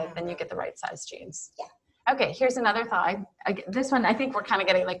fix it. Then you get the right size jeans. Yeah. Okay. Here's another thigh. This one, I think we're kind of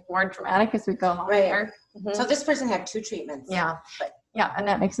getting like more dramatic as we go along here. So this person had 2 treatments. Yeah. Yeah. And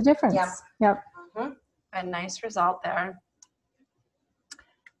that makes a difference. Yep. A nice result there.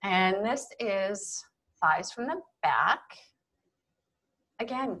 And this is thighs from the back.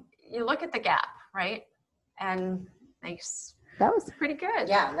 Again, you look at the gap, right? And that was pretty good.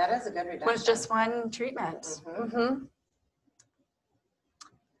 Yeah, that is a good reduction. It was just one treatment.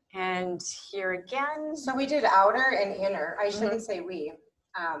 And here again. So we did outer and inner. I shouldn't say we,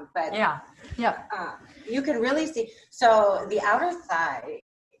 but you can really see. So the outer thigh,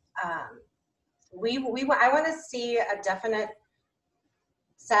 I want to see a definite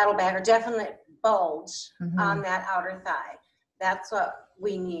saddlebag or definite bulge on that outer thigh. That's what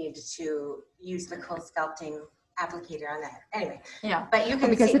we need to use the CoolSculpting applicator on that. Anyway. Yeah. But you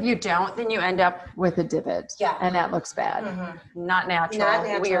can because if you don't, then you end up with a divot. Yeah. And that looks bad. Not natural. Not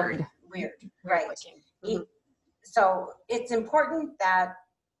natural. Weird. Right. So it's important that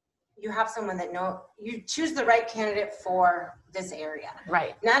you have someone that you choose the right candidate for this area.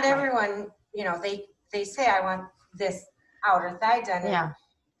 Right. Not everyone, you know, they say I want this outer thigh done. Yeah.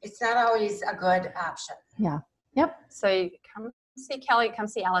 It's not always a good option. Yeah. Yep. So you come see Kelly, come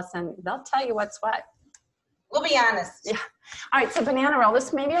see Allison. They'll tell you what's what. We'll be honest. Yeah. All right. So banana roll.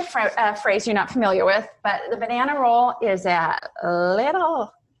 This may be a phrase you're not familiar with, but the banana roll is a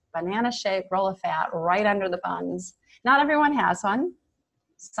little banana-shaped roll of fat right under the buns. Not everyone has one.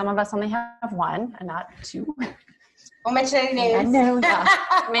 Some of us only have one, and not 2. Won't mention any names. No,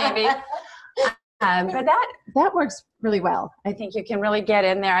 maybe. But that works really well. I think you can really get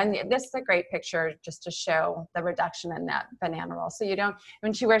in there. And this is a great picture just to show the reduction in that banana roll. So you don't,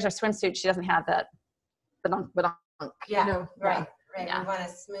 when she wears her swimsuit, she doesn't have that. Yeah, you know, right. Yeah. We want a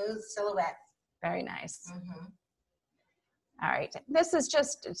smooth silhouette. Very nice. All right. This is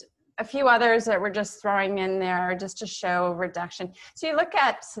just a few others that we're just throwing in there just to show reduction. So you look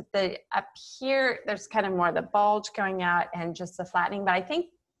at up here, there's kind of more the bulge going out and just the flattening. But I think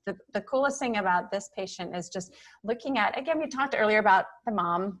the coolest thing about this patient is just looking at, again, we talked earlier about the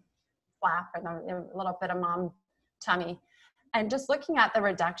mom flap or the little bit of mom tummy, and just looking at the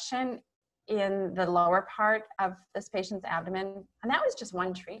reduction in the lower part of this patient's abdomen. And that was just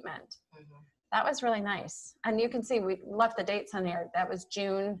one treatment. That was really nice. And you can see we left the dates on here. That was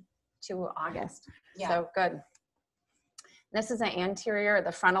June to August. Yeah. So good. This is an anterior,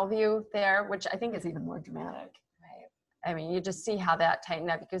 the frontal view there, which I think is even more dramatic. I mean, you just see how that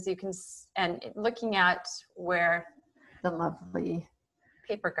tightened up because you can, and looking at where the lovely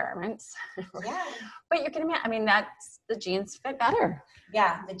paper garments. Yeah. But you can imagine, I mean, the jeans fit better.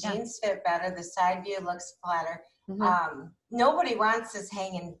 Yeah, the jeans fit better. The side view looks flatter. Nobody wants this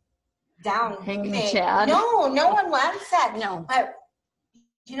hanging down. Hanging Chad. No one wants that. No. But,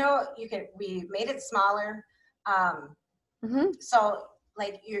 you know, we made it smaller. So,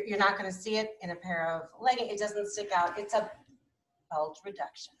 like you're not going to see it in a pair of leggings. It doesn't stick out. It's a bulge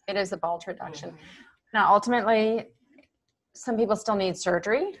reduction. It is a bulge reduction. Now, ultimately, some people still need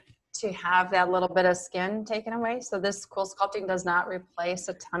surgery to have that little bit of skin taken away. So this CoolSculpting does not replace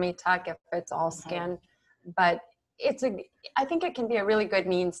a tummy tuck if it's all skin, but I think it can be a really good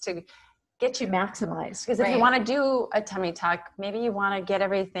means to get you maximized. Because if you want to do a tummy tuck, maybe you want to get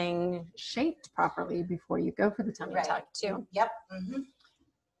everything shaped properly before you go for the tummy tuck too. Yep.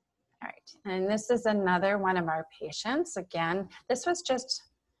 All right, and this is another one of our patients. Again, this was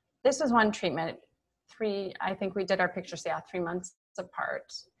one treatment. I think we did our pictures, 3 months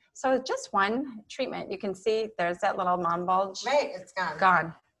apart. So just one treatment. You can see there's that little mom bulge. Right, it's gone.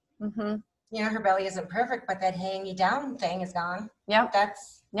 Gone. you know, her belly isn't perfect, but that hanging down thing is gone. Yep.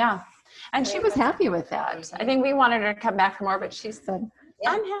 That's, yeah. And she was happy with that. I think we wanted her to come back for more, but she said,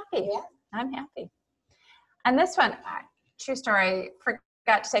 I'm happy. Yeah. I'm happy. And this one, true story,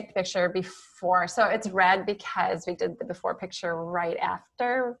 forgot to take the picture before. So it's red because we did the before picture right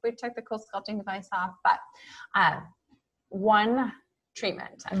after we took the CoolSculpting device off. But one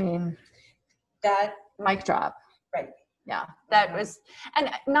treatment, I mean, that mic drop. right. Yeah, that was, and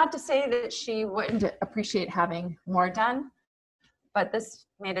not to say that she wouldn't appreciate having more done, but this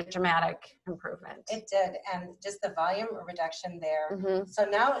made a dramatic improvement. It did, and just the volume reduction there. Mm-hmm. So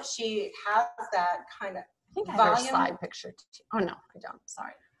now she has that kind of I think I volume. have a slide picture too. Oh no, I don't.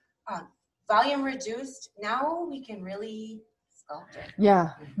 Sorry. Volume reduced. Now we can really sculpt it.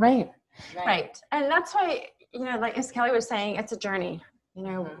 Yeah, right. And that's why, you know, like as Kelly was saying, it's a journey. You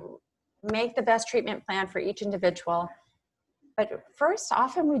know, make the best treatment plan for each individual. But first,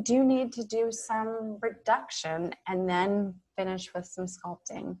 often we do need to do some reduction and then finish with some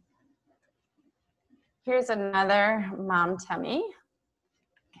sculpting. Here's another mom tummy.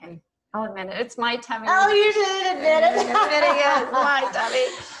 Okay, I'll admit it. It's my tummy. Oh, you should admit it. Admitting it. It's my tummy.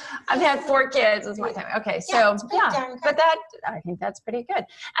 I've had 4 kids. It's my tummy. Okay, so yeah, but that, I think that's pretty good.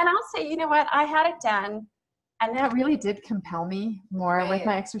 And I'll say, you know what? I had it done, and that really did compel me more with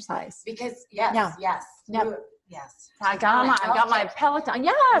my exercise. Because yes. Yes. I got my Peloton.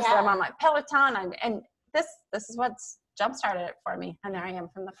 Yes, I'm on my Peloton, and this is what's jump started it for me. And there I am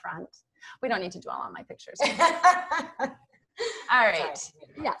from the front. We don't need to dwell on my pictures. All right.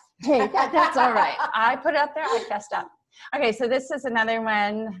 Yes. Hey, that's all right. I put it up there. I fessed up. Okay, so this is another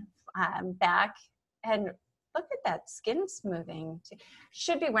one back, and look at that skin smoothing.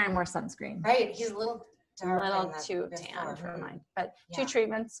 Should be wearing more sunscreen. Right. He's a little dark. A little too tan for mine, but 2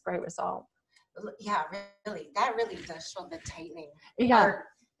 treatments, great result. Yeah, really. That really does show the tightening. Yeah.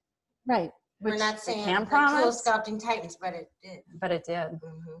 Right. We're not saying the CoolSculpting tightens, but it did. But it did.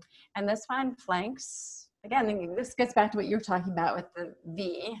 Mm-hmm. And this one flanks, again, this gets back to what you were talking about with the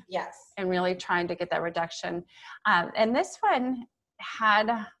V. Yes. And really trying to get that reduction. And this one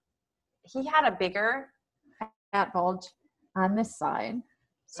he had a bigger fat bulge on this side.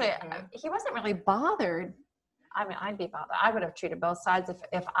 So he wasn't really bothered. I mean, I'd be bothered. I would have treated both sides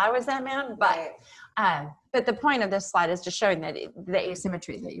if I was that man. But but the point of this slide is just showing that the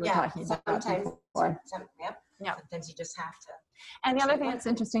asymmetry that you were talking about before. Sometimes you just have to. And the other thing that's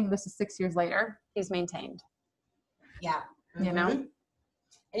interesting, this is 6 years later, he's maintained. Yeah. You know?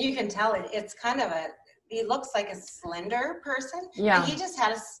 And you can tell it's kind of he looks like a slender person. Yeah. But he just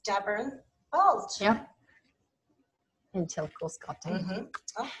had a stubborn bulge. Yeah. Until CoolSculpting.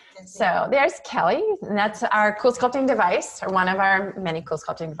 Mm-hmm. So there's Kelly, and that's our CoolSculpting device, or one of our many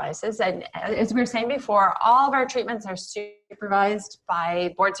CoolSculpting devices. And as we were saying before, all of our treatments are supervised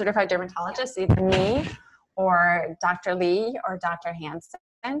by board-certified dermatologists, either me or Dr. Lee or Dr. Hansen.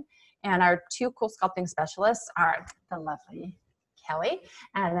 And our 2 CoolSculpting specialists are the lovely Kelly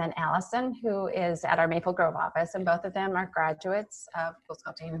and then Allison, who is at our Maple Grove office. And both of them are graduates of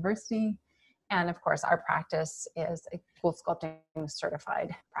CoolSculpting University. And of course, our practice is a CoolSculpting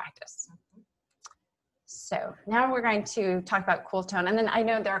certified practice. So now we're going to talk about CoolTone. And then I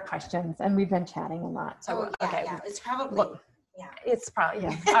know there are questions, and we've been chatting a lot. So, it's probably, It's probably,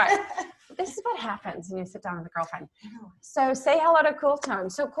 All right. This is what happens when you sit down with a girlfriend. So say hello to CoolTone.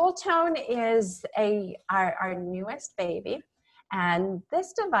 So CoolTone is our newest baby. And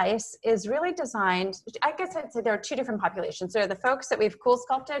this device is really designed, I guess I'd say there are 2 different populations. There are the folks that we've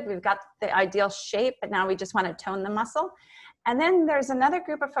CoolSculpted, we've got the ideal shape, but now we just want to tone the muscle. And then there's another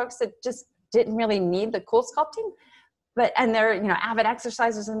group of folks that just didn't really need the CoolSculpting, and they're, you know, avid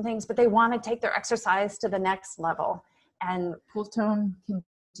exercisers and things, but they want to take their exercise to the next level. And CoolTone can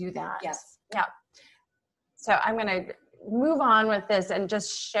do that. Yes. Yeah. So I'm going to move on with this and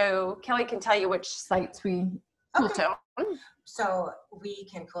just show, Kelly can tell you which sites we CoolTone. So we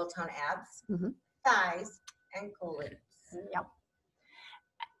can CoolTone abs, thighs, and coolies. Yep.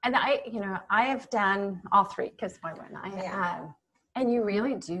 And I have done all 3 because why wouldn't I? And you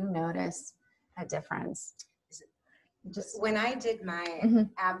really do notice a difference. Just when I did my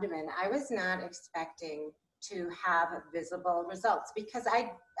abdomen, I was not expecting to have visible results because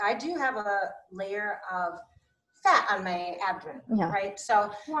I do have a layer of fat on my abdomen, right?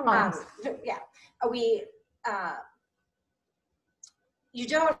 So you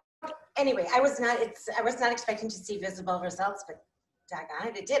don't. Anyway, I was not expecting to see visible results, but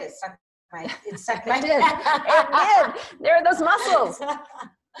doggone it did. It sucked my. It did. There are those muscles.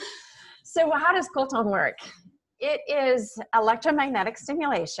 So how does CoolTone work? It is electromagnetic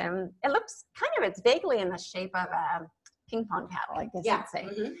stimulation. It looks it's vaguely in the shape of a ping pong paddle, I guess Yeah. you'd say.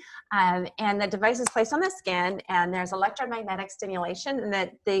 Mm-hmm. And the device is placed on the skin, and there's electromagnetic stimulation, and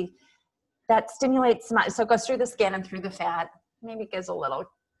that stimulates, so it goes through the skin and through the fat. Maybe it gives a little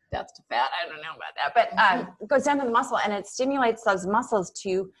death to fat. I don't know about that, but it goes down to the muscle, and it stimulates those muscles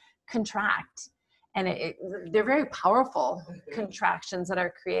to contract. And they're very powerful contractions that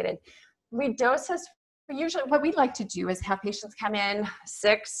are created. We dose this. Usually what we like to do is have patients come in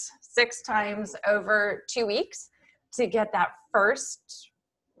six times over 2 weeks to get that first,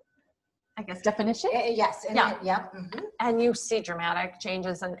 I guess, definition. Yes. Yeah. Yep. Mm-hmm. And you see dramatic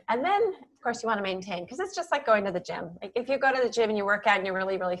changes. And then, of course, you want to maintain, because it's just like going to the gym. Like if you go to the gym and you work out and you're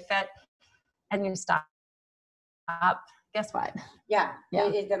really, really fit and you stop, guess what? Yeah.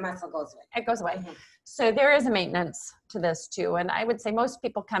 The muscle goes away. It goes away. Mm-hmm. So there is a maintenance to this too. And I would say most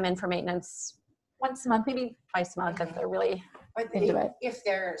people come in for maintenance once a month, maybe twice a month, if they're really into it. If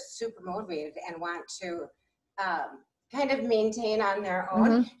they're super motivated and want to kind of maintain on their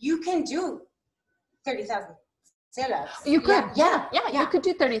own, you can do 30,000 sit-ups. You could, yeah. You could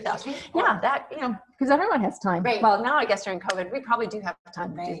do 30,000. Yeah, that, because everyone has time. Right. Well, now I guess during COVID, we probably do have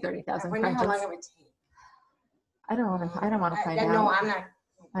time to do 30,000. I wonder how long it would take. I don't want to find out. No, I'm not.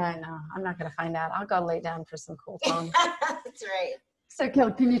 I know. I'm not going to find out. I'll go lay down for some CoolTone. That's right. So,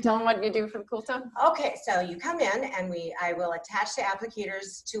 Kelly, can you tell them what you do for the CoolTone? Okay, so you come in and I will attach the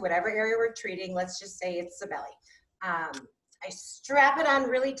applicators to whatever area we're treating. Let's just say it's the belly. I strap it on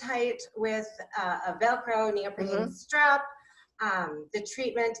really tight with a Velcro neoprene strap. The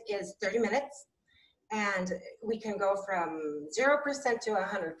treatment is 30 minutes, and we can go from 0% to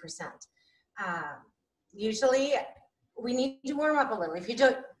 100%. Usually, we need to warm up a little. If you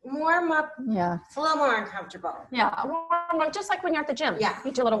don't warm up, it's a little more uncomfortable. Yeah, warm up, just like when you're at the gym. Yeah.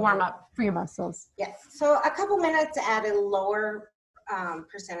 You do a little warm up for your muscles. Yes. So a couple minutes at a lower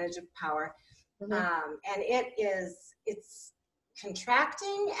percentage of power. And it's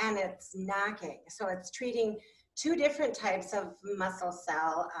contracting and it's knocking. So it's treating two different types of muscle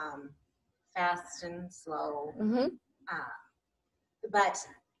cell, fast and slow. But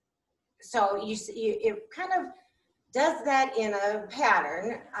so it kind of does that in a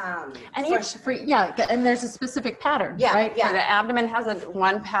pattern. And and there's a specific pattern, right? Yeah. So the abdomen has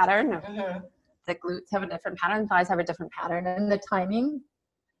one pattern. The glutes have a different pattern. Thighs have a different pattern, and the timing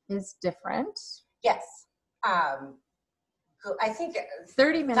is different. Yes. I think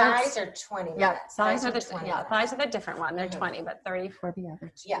 30 minutes. Thighs are 20 minutes. Yeah, thighs are thighs are the different one. They're 20, but 30 for the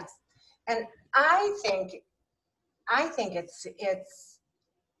other two. Yes. And I think it's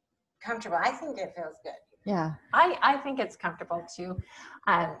comfortable. I think it feels good. Yeah, I think it's comfortable too.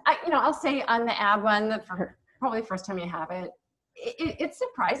 I'll say on the ab one, probably the first time you have it, it's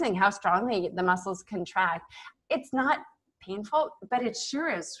surprising how strongly the muscles contract. It's not painful, but it sure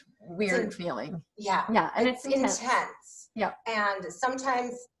is weird feeling. Yeah. Yeah, and it's intense. Yeah. And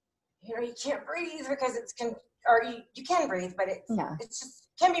sometimes, you can't breathe because you can breathe, but it's just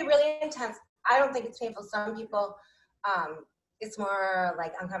can be really intense. I don't think it's painful. Some people, it's more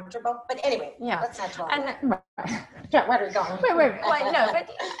like uncomfortable. But anyway, let's not talk. Where are we going? Wait. Well, no,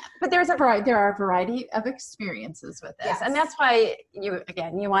 but there are a variety of experiences with this. Yes. And that's why you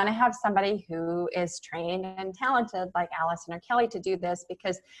want to have somebody who is trained and talented like Allison or Kelly to do this,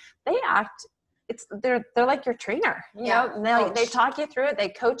 because they they're like your trainer, you know, they talk you through it, they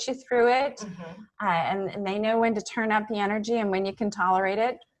coach you through it, and they know when to turn up the energy and when you can tolerate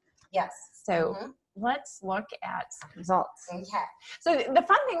it. Yes. So let's look at some results. Okay. So the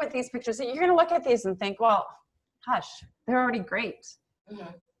fun thing with these pictures is you're going to look at these and think, well, hush, they're already great.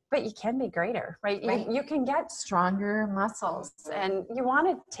 But you can be greater, right? You can get stronger muscles, and you want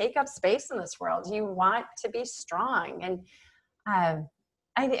to take up space in this world. You want to be strong. And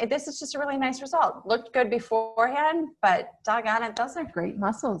this is just a really nice result. Looked good beforehand, but doggone it, those are great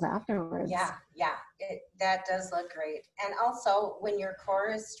muscles afterwards. Yeah. That does look great. And also, when your core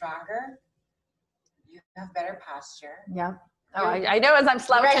is stronger, you have better posture. Yeah. Oh, I know as I'm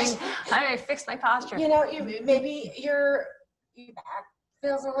slouching, I fix my posture. Maybe your back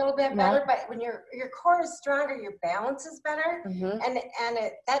feels a little bit better, but when your core is stronger, your balance is better, and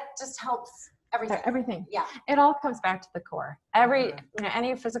that just helps everything. Yeah. It all comes back to the core.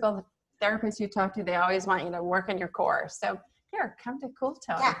 Any physical therapist you talk to, they always want you to work on your core. So here, come to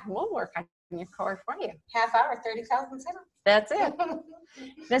CoolTone. Yeah. We'll work on your core for you. Half hour, 30,000 sit-ups. That's it.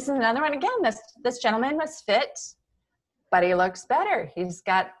 This is another one again. This gentleman was fit, but he looks better. He's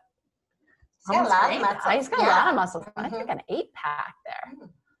got a lot of muscles. He's got a lot of muscles. I think an 8-pack there.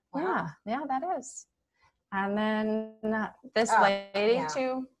 Wow. Yeah, that is. And then this lady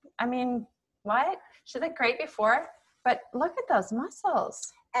too. I mean, what? She looked great before, but look at those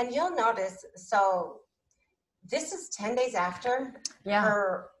muscles. And you'll notice, so this is 10 days after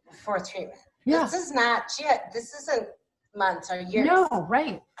her fourth treatment. Yeah. This is not, this isn't months or years. No,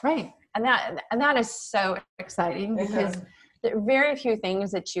 right. And that is so exciting because there are very few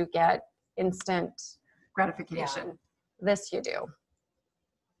things that you get instant gratification. Yeah. This you do.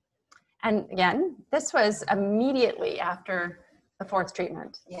 And again, this was immediately after the fourth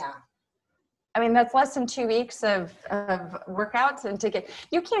treatment. Yeah. I mean, that's less than 2 weeks of workouts, and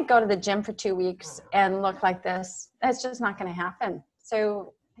you can't go to the gym for 2 weeks and look like this. That's just not going to happen.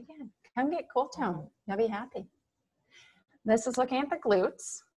 So again, come get CoolTone. You'll be happy. This is looking at the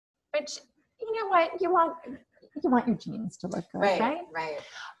glutes, which, you know what, you want your jeans to look good, right? Right.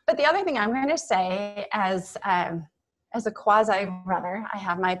 But the other thing I'm going to say, as a quasi runner, I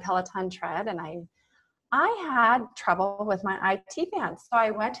have my Peloton tread, and I had trouble with my IT bands. So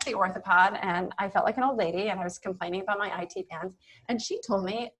I went to the orthopod, and I felt like an old lady, and I was complaining about my IT bands. And she told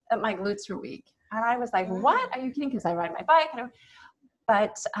me that my glutes were weak. And I was like, what? Are you kidding? Because I ride my bike.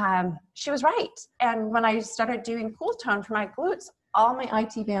 But she was right. And when I started doing CoolTone for my glutes, all my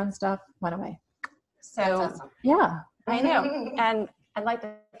IT band stuff went away. So awesome. Yeah, I know. And I'd like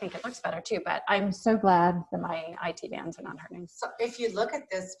to think it looks better too, but I'm so glad that my IT bands are not hurting. So if you look at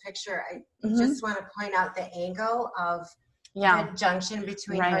this picture, I just want to point out the angle of the junction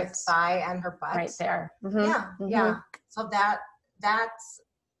between her thigh and her butt. Right there. Yeah. So that's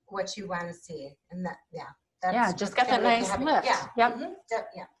what you want to see. And that's just got that nice lift. Yeah. Yep.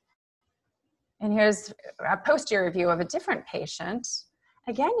 Yeah. And here's a posterior view of a different patient.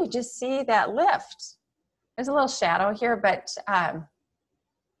 Again, you just see that lift. There's a little shadow here, but that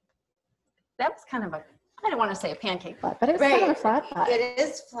was kind of I don't want to say a pancake butt, but it's kind of a flat butt. It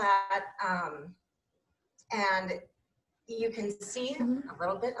is flat, and you can see a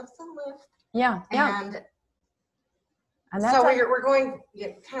little bit of the lift. Yeah. And so we're going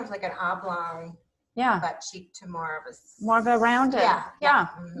kind of like an oblong butt cheek to more of a rounded. Yeah.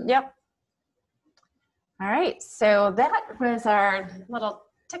 Yep. All right, so that was our little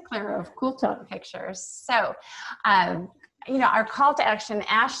tickler of CoolTone pictures. So, our call to action,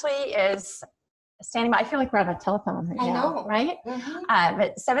 Ashley is standing by. I feel like we're on a telephone right now, right?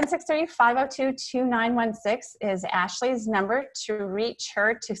 But 763-502-2916 is Ashley's number to reach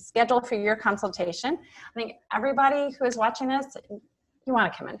her to schedule for your consultation. I think everybody who is watching this, you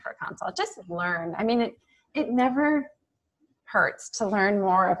want to come in for a consult. Just learn. I mean, it never hurts to learn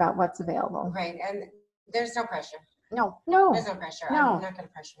more about what's available. Right, and there's no pressure. No. There's no pressure. No. I'm not going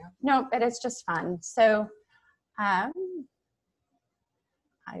to pressure you. No, but it's just fun. So,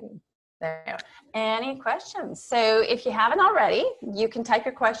 there. Any questions? So if you haven't already, you can type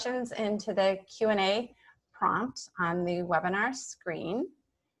your questions into the Q&A prompt on the webinar screen.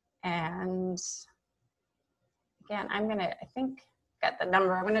 And again, I think got the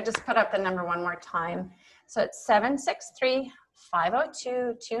number. I'm going to just put up the number one more time. So it's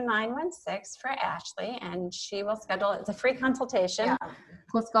 763-502-2916 for Ashley, and she will schedule. It's a free consultation. Yeah.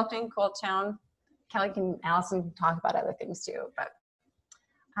 CoolSculpting, CoolTone. Allison can talk about other things too, but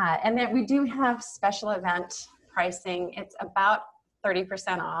and then we do have special event pricing. It's about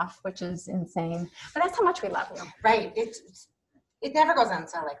 30% off, which is insane, but that's how much we love you. Right. It never goes on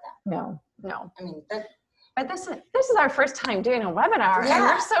sale like that. No. I mean, but this is our first time doing a webinar, and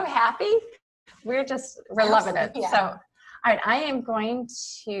we're so happy. We're loving it. Yeah. So, all right, I am going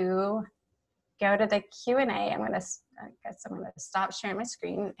to go to the Q&A. I'm going to stop sharing my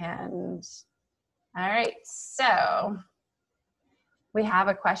screen. And all right, so we have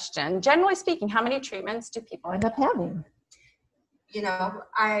a question. Generally speaking, how many treatments do people end up having?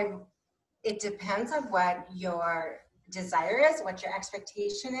 It depends on what your desire is, what your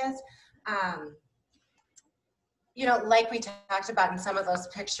expectation is. Like we talked about in some of those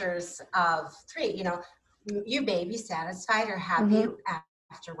pictures of 3, you may be satisfied or happy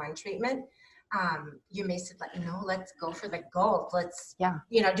after one treatment. You may say, let's go for the gold. Let's,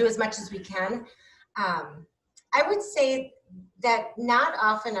 do as much as we can. I would say that not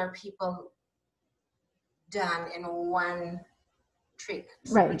often are people done in one treatment.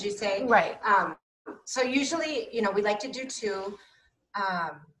 Right. Would you say? Right. So usually, we like to do 2,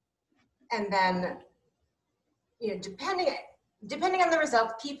 and then, depending on the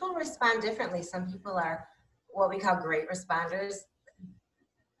results, people respond differently. Some people are what we call great responders.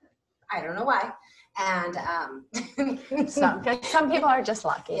 I don't know why. And some people are just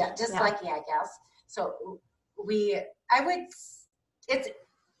lucky. Yeah, lucky, I guess. So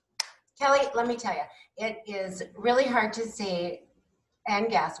Kelly, let me tell you, it is really hard to say and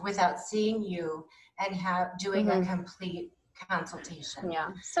guess without seeing you and doing a complete consultation.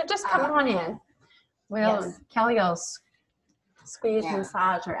 Yeah. So just come on in. Kelly will squeeze,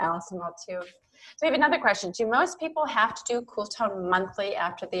 massage, or Allison will too. So we have another question. Do most people have to do CoolTone monthly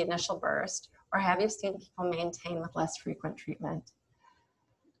after the initial burst, or have you seen people maintain with less frequent treatment?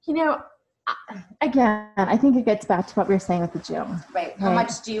 You know, again, I think it gets back to what we were saying with the gym. Right. How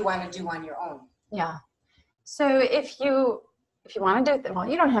much do you want to do on your own? Yeah. So if you want to do, well,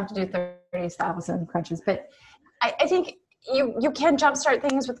 you don't have to do 30,000 crunches, but I think you can jumpstart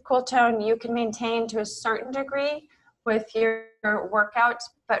things with CoolTone. You can maintain to a certain degree with your workouts,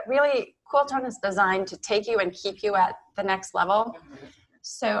 but really CoolTone is designed to take you and keep you at the next level.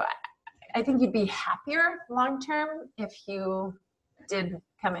 So I think you'd be happier long-term if you did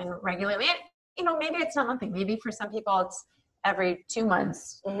come in regularly. You know, maybe it's not monthly. Maybe for some people it's every 2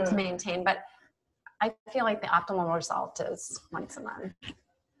 months to maintain, but I feel like the optimal result is once a month.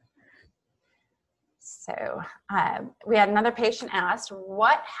 So we had another patient asked,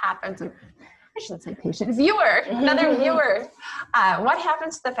 what happens, I shouldn't say patient, viewer, another viewer, what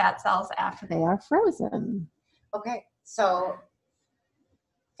happens to the fat cells after They are frozen. Okay, so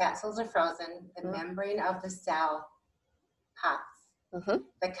fat cells are frozen. The membrane of the cell pops.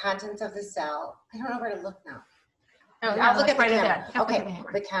 The contents of the cell, I don't know where to look now. I'll look at the camera. Okay,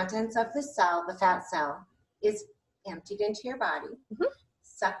 the contents of the cell, the fat cell, is emptied into your body,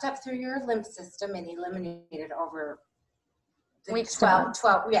 sucked up through your lymph system, and eliminated over the weeks 12,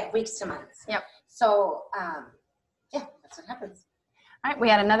 weeks to months. Yep. So, yeah, that's what happens. All right, we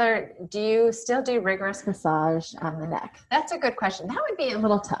had another, do you still do rigorous Massage on the neck. That's a good question. That would be A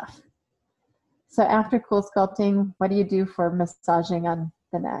little tough. So after CoolSculpting, what do you do for massaging on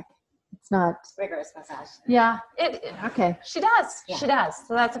the neck? It's not rigorous massage. Yeah, okay. She does. Yeah. She does.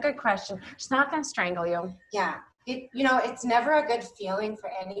 So that's a good question. She's not going to strangle you. Yeah. You know, it's never a good feeling for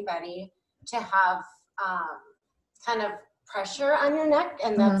anybody to have kind of pressure on your neck,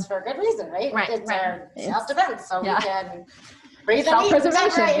 and that's for a good reason, right? Right. It's our self-defense, so we can breathe and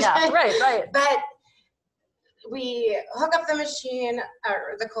self-preservation. eat. Yeah, right. But we hook up the machine,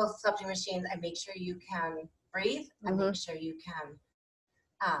 or the CoolSculpting machine, and make sure you can breathe, and make sure you can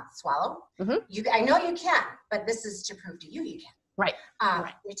swallow. I know you can, but this is to prove to you you can. Right.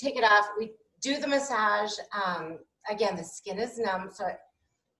 We take it off. We do the massage. Again, the skin is numb, so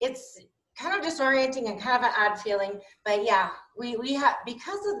it's kind of disorienting and kind of an odd feeling. But yeah, we have,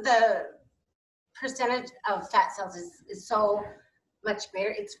 because of the percentage of fat cells is so much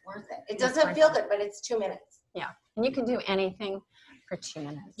greater, it's worth it. It doesn't feel good, but it's 2 minutes. Yeah, and you can do anything for 2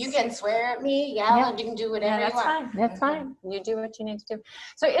 minutes. You can swear at me, yell, and you can do whatever you want. That's fine. You do what you need to do.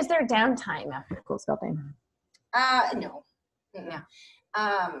 So is there downtime after CoolSculpting? No. Yeah.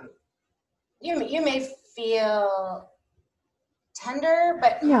 You may feel tender,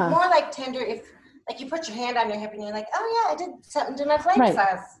 but more like tender if, like, you put your hand on your hip and you're like, oh yeah, I did something to my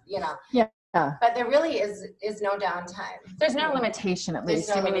flexors, you know. Yeah. But there really is no downtime. There's no limitation, at least.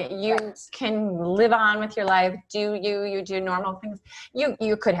 No I mean, you can live on with your life. You do normal things.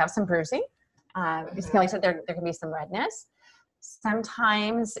 You could have some bruising. As Kelly said, there can be some redness.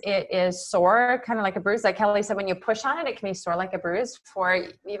 Sometimes it is sore, kind of like a bruise. Like Kelly said, when you push on it, it can be sore like a bruise for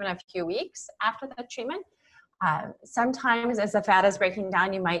even a few weeks after the treatment. Sometimes as the fat is breaking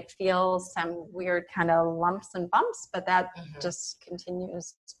down, you might feel some weird kind of lumps and bumps, but that just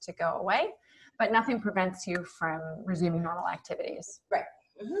continues to go away. But nothing prevents you from resuming normal activities. Right.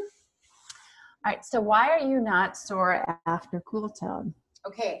 All right, so why are you not sore after CoolTone?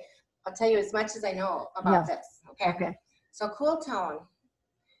 Okay, I'll tell you as much as I know about this. Okay. So CoolTone,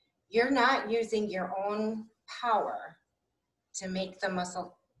 you're not using your own power to make the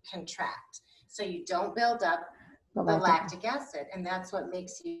muscle contract. So you don't build up the lactic acid, and that's what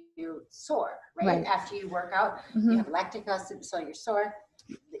makes you sore, right? After you work out, you have lactic acid, so you're sore.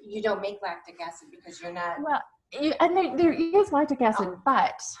 You don't make lactic acid because you're not. Well, and there is lactic acid,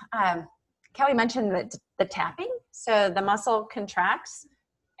 but Kelly mentioned that the tapping. So the muscle contracts,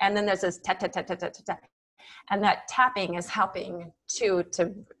 and then there's this tap, tap, tap, tap, tap, tap, and that tapping is helping to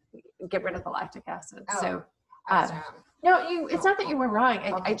get rid of the lactic acid. So. No, it's not that you were wrong.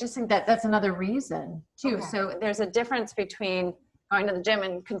 I just think that that's another reason too. So there's a difference between going to the gym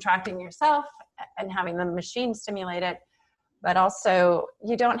and contracting yourself and having the machine stimulate it, but also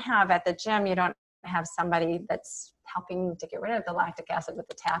you don't have at the gym, you don't have somebody that's helping to get rid of the lactic acid with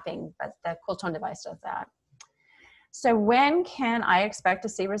the tapping, but the CoolTone device does that. So when can I expect to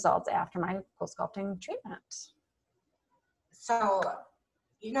see results after my CoolSculpting treatment? So,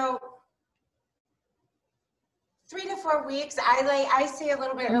 3 to 4 weeks. I say a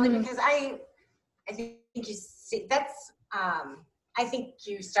little bit early because I think you see that's I think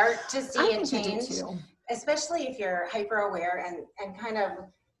you start to see a change, especially if you're hyper aware and kind of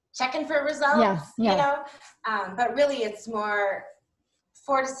checking for results. You know, but really it's more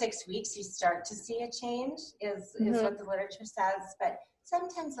 4 to 6 weeks, you start to see a change is what the literature says, but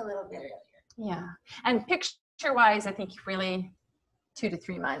sometimes a little bit earlier. Yeah. And picture-wise, I think really 2 to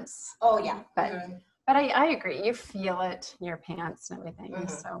 3 months. Oh, yeah. But I agree. You feel it in your pants and everything.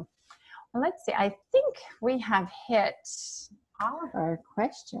 So well, let's see. I think we have hit all of our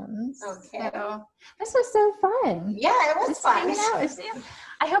questions. Okay. So, this was so fun. Yeah, it was fun.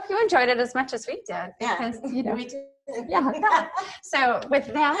 I hope you enjoyed it as much as we did. Yeah, Because, you know, we did. Yeah. So with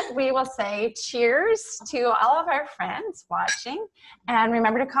that, we will say cheers to all of our friends watching. And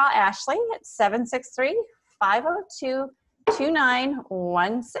remember to call Ashley at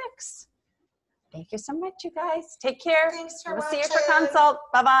 763-502-2916. Thank you so much, you guys. Take care. Thanks for We'll watching. see you for consult.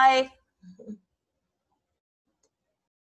 Bye-bye.